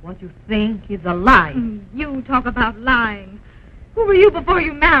 what you think is a lie. You talk about lying. Who were you before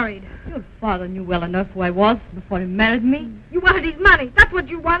you married? Your father knew well enough who I was before he married me. You wanted his money. That's what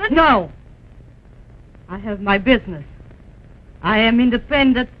you wanted? No. I have my business. I am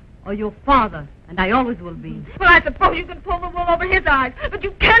independent of your father, and I always will be. Well, I suppose you can pull the wool over his eyes, but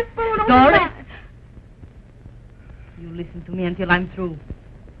you can't pull it over Doris, mine. you listen to me until I'm through.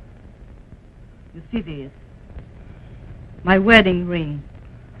 You see this? My wedding ring.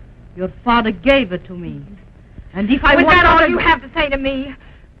 Your father gave it to me. And if I was want that all to... you have to say to me?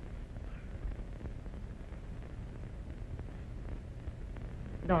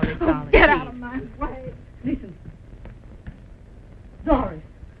 Doris, Oh, darling, get please. out of my way. Listen. Doris,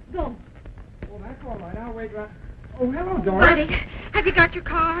 don't. Oh, that's all right. I'll wait right... Oh, hello, Doris. Buddy, have you got your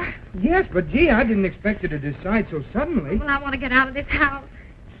car? Yes, but gee, I didn't expect you to decide so suddenly. Well, I want to get out of this house.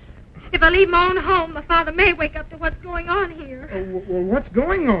 If I leave my own home, my father may wake up to what's going on here. Oh, well, what's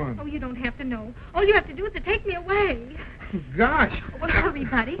going on? Oh, you don't have to know. All you have to do is to take me away. Gosh. Oh, well, hurry,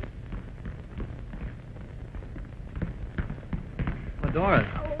 buddy. Well, Doris.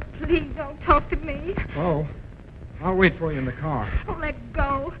 Oh, please don't talk to me. Oh, I'll wait for you in the car. Oh, let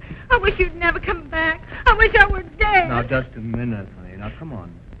go. I wish you'd never come back. I wish I were dead. Now, just a minute, honey. Now, come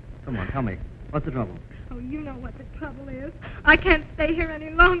on. Come on, tell me. What's the trouble? Oh, you know what the trouble is. I can't stay here any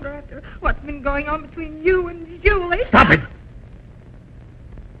longer after what's been going on between you and Julie. Stop it!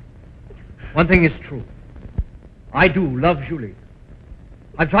 One thing is true. I do love Julie.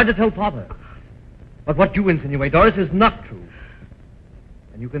 I've tried to tell Father. But what you insinuate, Doris, is not true.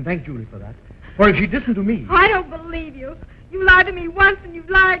 And you can thank Julie for that. For if she'd listened to me... I don't believe you. You lied to me once and you've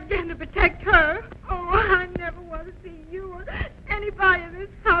lied again to protect her. Oh, I never want to see you or anybody in this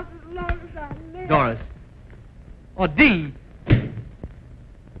house as long as I live. Doris. Or Dee.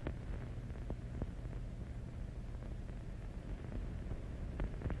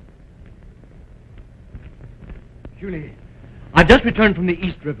 Julie, I've just returned from the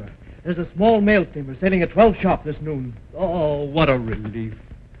East River. There's a small mail steamer sailing at 12 sharp this noon. Oh, what a relief.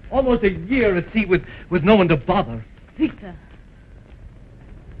 Almost a year at sea with no one to bother. Victor,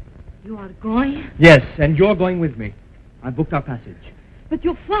 you are going? Yes, and you're going with me. I booked our passage. But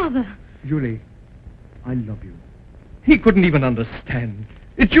your father... Julie, I love you. He couldn't even understand.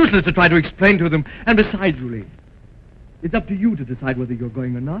 It's useless to try to explain to them. And besides, Julie, it's up to you to decide whether you're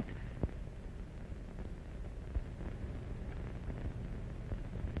going or not.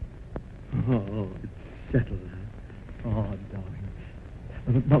 Oh, it's settled. Oh,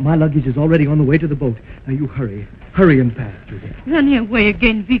 darling. But my luggage is already on the way to the boat. Now, you hurry. Hurry and fast, Julie. Running away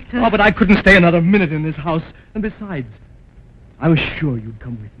again, Victor. Oh, but I couldn't stay another minute in this house. And besides, I was sure you'd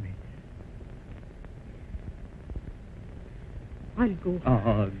come with me. I'll go.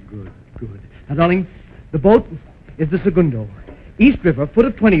 Oh, good, good. Now, darling, the boat is the Segundo. East River, foot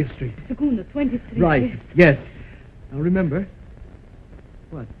of 20th Street. Segundo, 20th Street. Right, yes. Now, remember...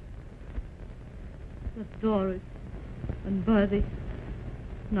 What? But Doris and Bertie.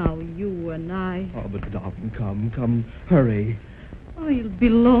 Now you and I. Oh, but darling, come, hurry. I'll be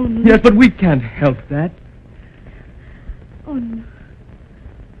lonely. Yes, but we can't help that. Oh, no.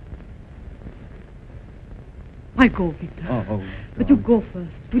 I go, Victor. Oh, but you go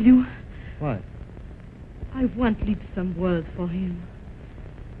first, will you? What? I want leave some words for him.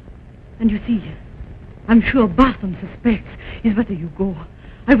 And you see, I'm sure Barton suspects. It's better you go.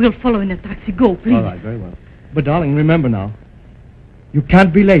 I will follow in a taxi. Go, please. All right, very well. But, darling, remember now, you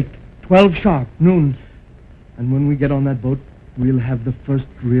can't be late. 12 sharp, noon. And when we get on that boat, we'll have the first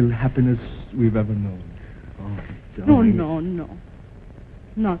real happiness we've ever known. Oh, darling. No.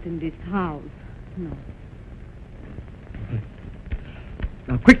 Not in this house. No.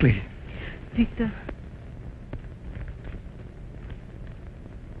 Now, quickly. Victor.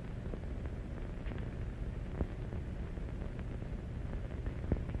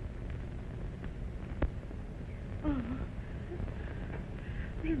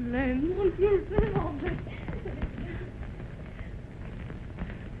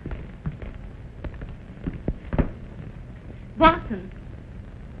 Barton.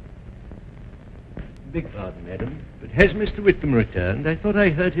 Beg pardon, madam, but has Mr. Whitcomb returned? I thought I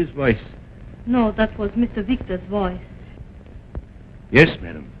heard his voice. No, that was Mr. Victor's voice. Yes,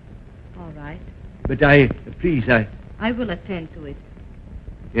 madam. All right. But please, I will attend to it.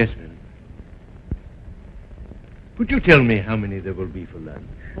 Yes, madam. Could you tell me how many there will be for lunch?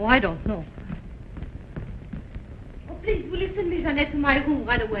 Oh, I don't know. Oh, please, will you send me Jeanette to my room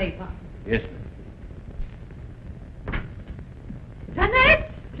right away, Barton? Yes, madam. Jeanette!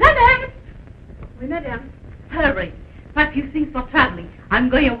 Oui, madame. Hurry. Pack your things for traveling. I'm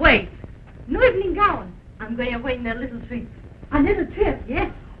going away. No evening gown. I'm going away in a little trip. A little trip?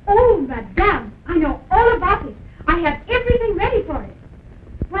 Yes. Oh, madame, I know all about it. I have everything ready for it.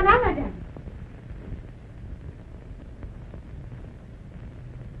 Voilà, madame.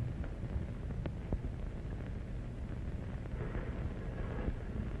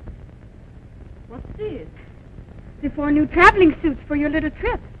 What's this? The 4 new traveling suits for your little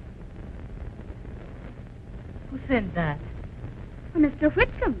trip. Who sent that? Mr.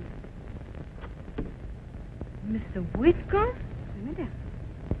 Whitcomb. Mr. Whitcomb? Madame.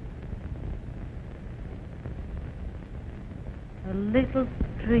 A little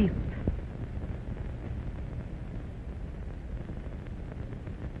trip.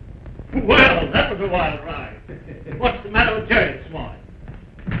 Well, that was a wild ride. What's the matter with Jerry this morning?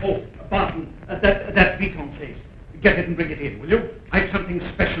 Oh, Barton, that beacon case. Get it and bring it in, will you? I've something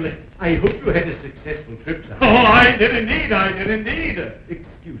special in it. I hope you had a successful trip, sir. Oh, I did indeed.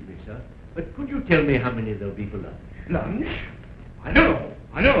 Excuse me, sir, but could you tell me how many there'll be for lunch? Lunch? I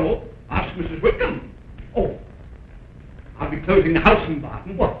know. Ask Mrs. Whitcomb. Oh, I'll be closing the house in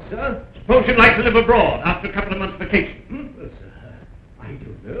Barton. What, sir? Suppose you'd like to live abroad after a couple of months' vacation. Well, sir, I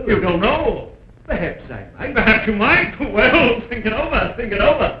don't know. You don't know? Perhaps I might. Perhaps you might. Well, think it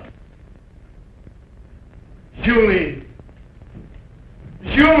over. Julie!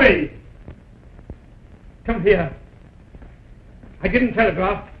 Come here. I didn't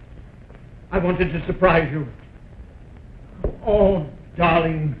telegraph. I wanted to surprise you. Oh,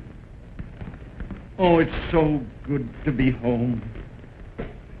 darling. Oh, it's so good to be home.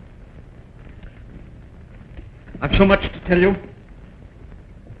 I've so much to tell you.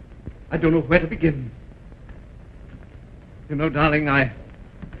 I don't know where to begin. You know, darling, I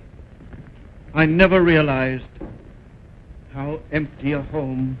never realized how empty a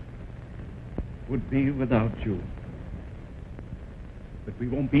home would be without you. But we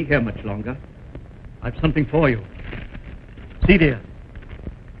won't be here much longer. I've something for you. See, dear.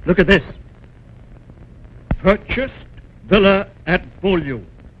 Look at this. Purchased villa at Vail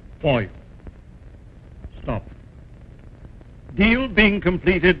for you. Stop. Deal being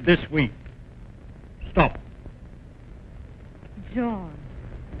completed this week. Stop. John.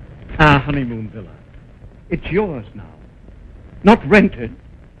 Our honeymoon villa. It's yours now. Not rented.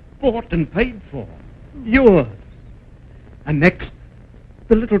 Bought and paid for. Yours. And next,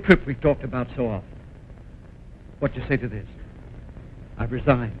 the little trip we talked about so often. What do you say to this? I've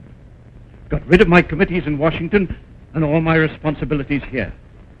resigned. Got rid of my committees in Washington and all my responsibilities here.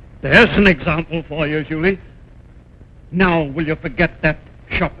 There's an example for you, Julie. Now, will you forget that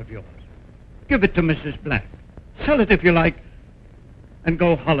shop of yours? Give it to Mrs. Black. Sell it if you like, and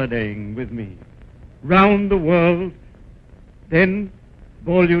go holidaying with me. Round the world, then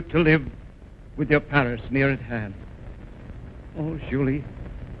Vail to live with your Paris near at hand. Oh, Julie,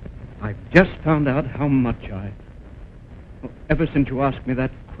 I've just found out how much ever since you asked me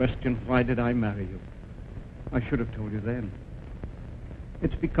that question, why did I marry you? I should have told you then.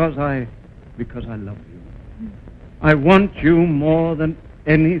 It's because I love you. I want you more than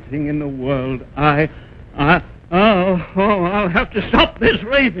anything in the world. I'll have to stop this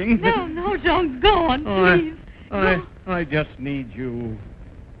raving. No, John, go on, please. I just need you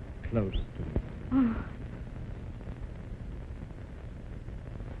close to me.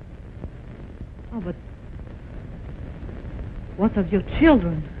 Oh, but what of your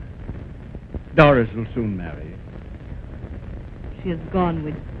children? Doris will soon marry. She has gone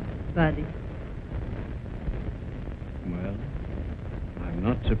with Buddy. Well, I'm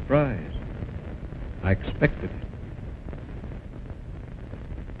not surprised. I expected it.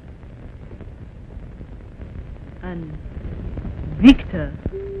 And Victor.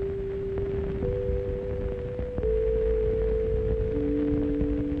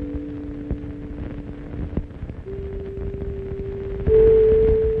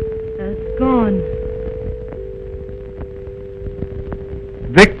 Has gone.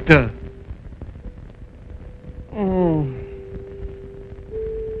 Victor. Oh.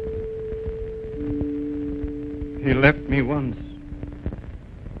 He left me once.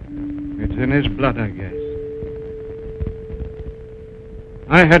 It's in his blood, I guess.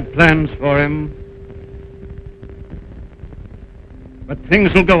 I had plans for him. But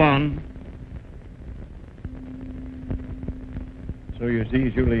things will go on. So you see,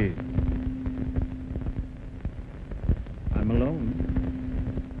 Julie, I'm alone.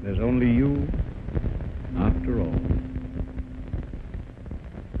 There's only you, after all.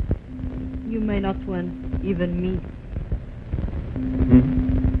 You may not want even me.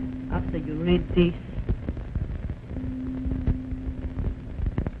 After you read this.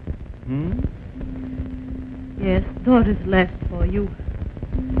 Yes, Doris left for you.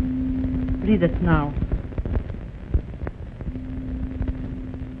 Read it now.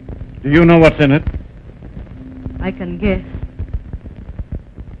 Do you know what's in it? I can guess.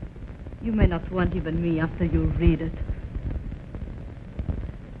 You may not want even me after you read it.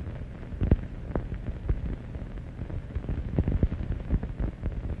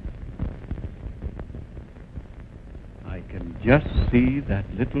 I can just see that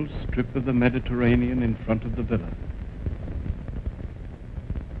little strip of the Mediterranean in front of the villa.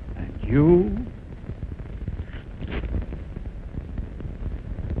 And you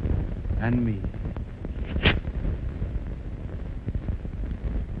and me.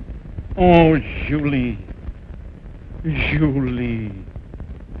 Oh, Julie. Julie.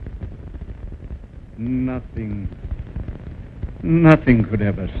 Nothing could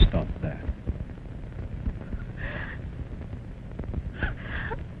ever stop that.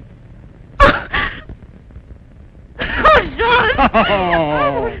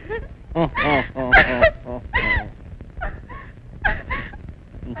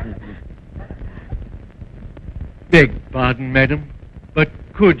 Beg pardon, madam, but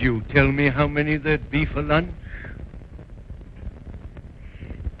could you tell me how many there'd be for lunch?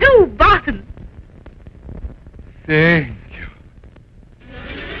 2 bottles. Say,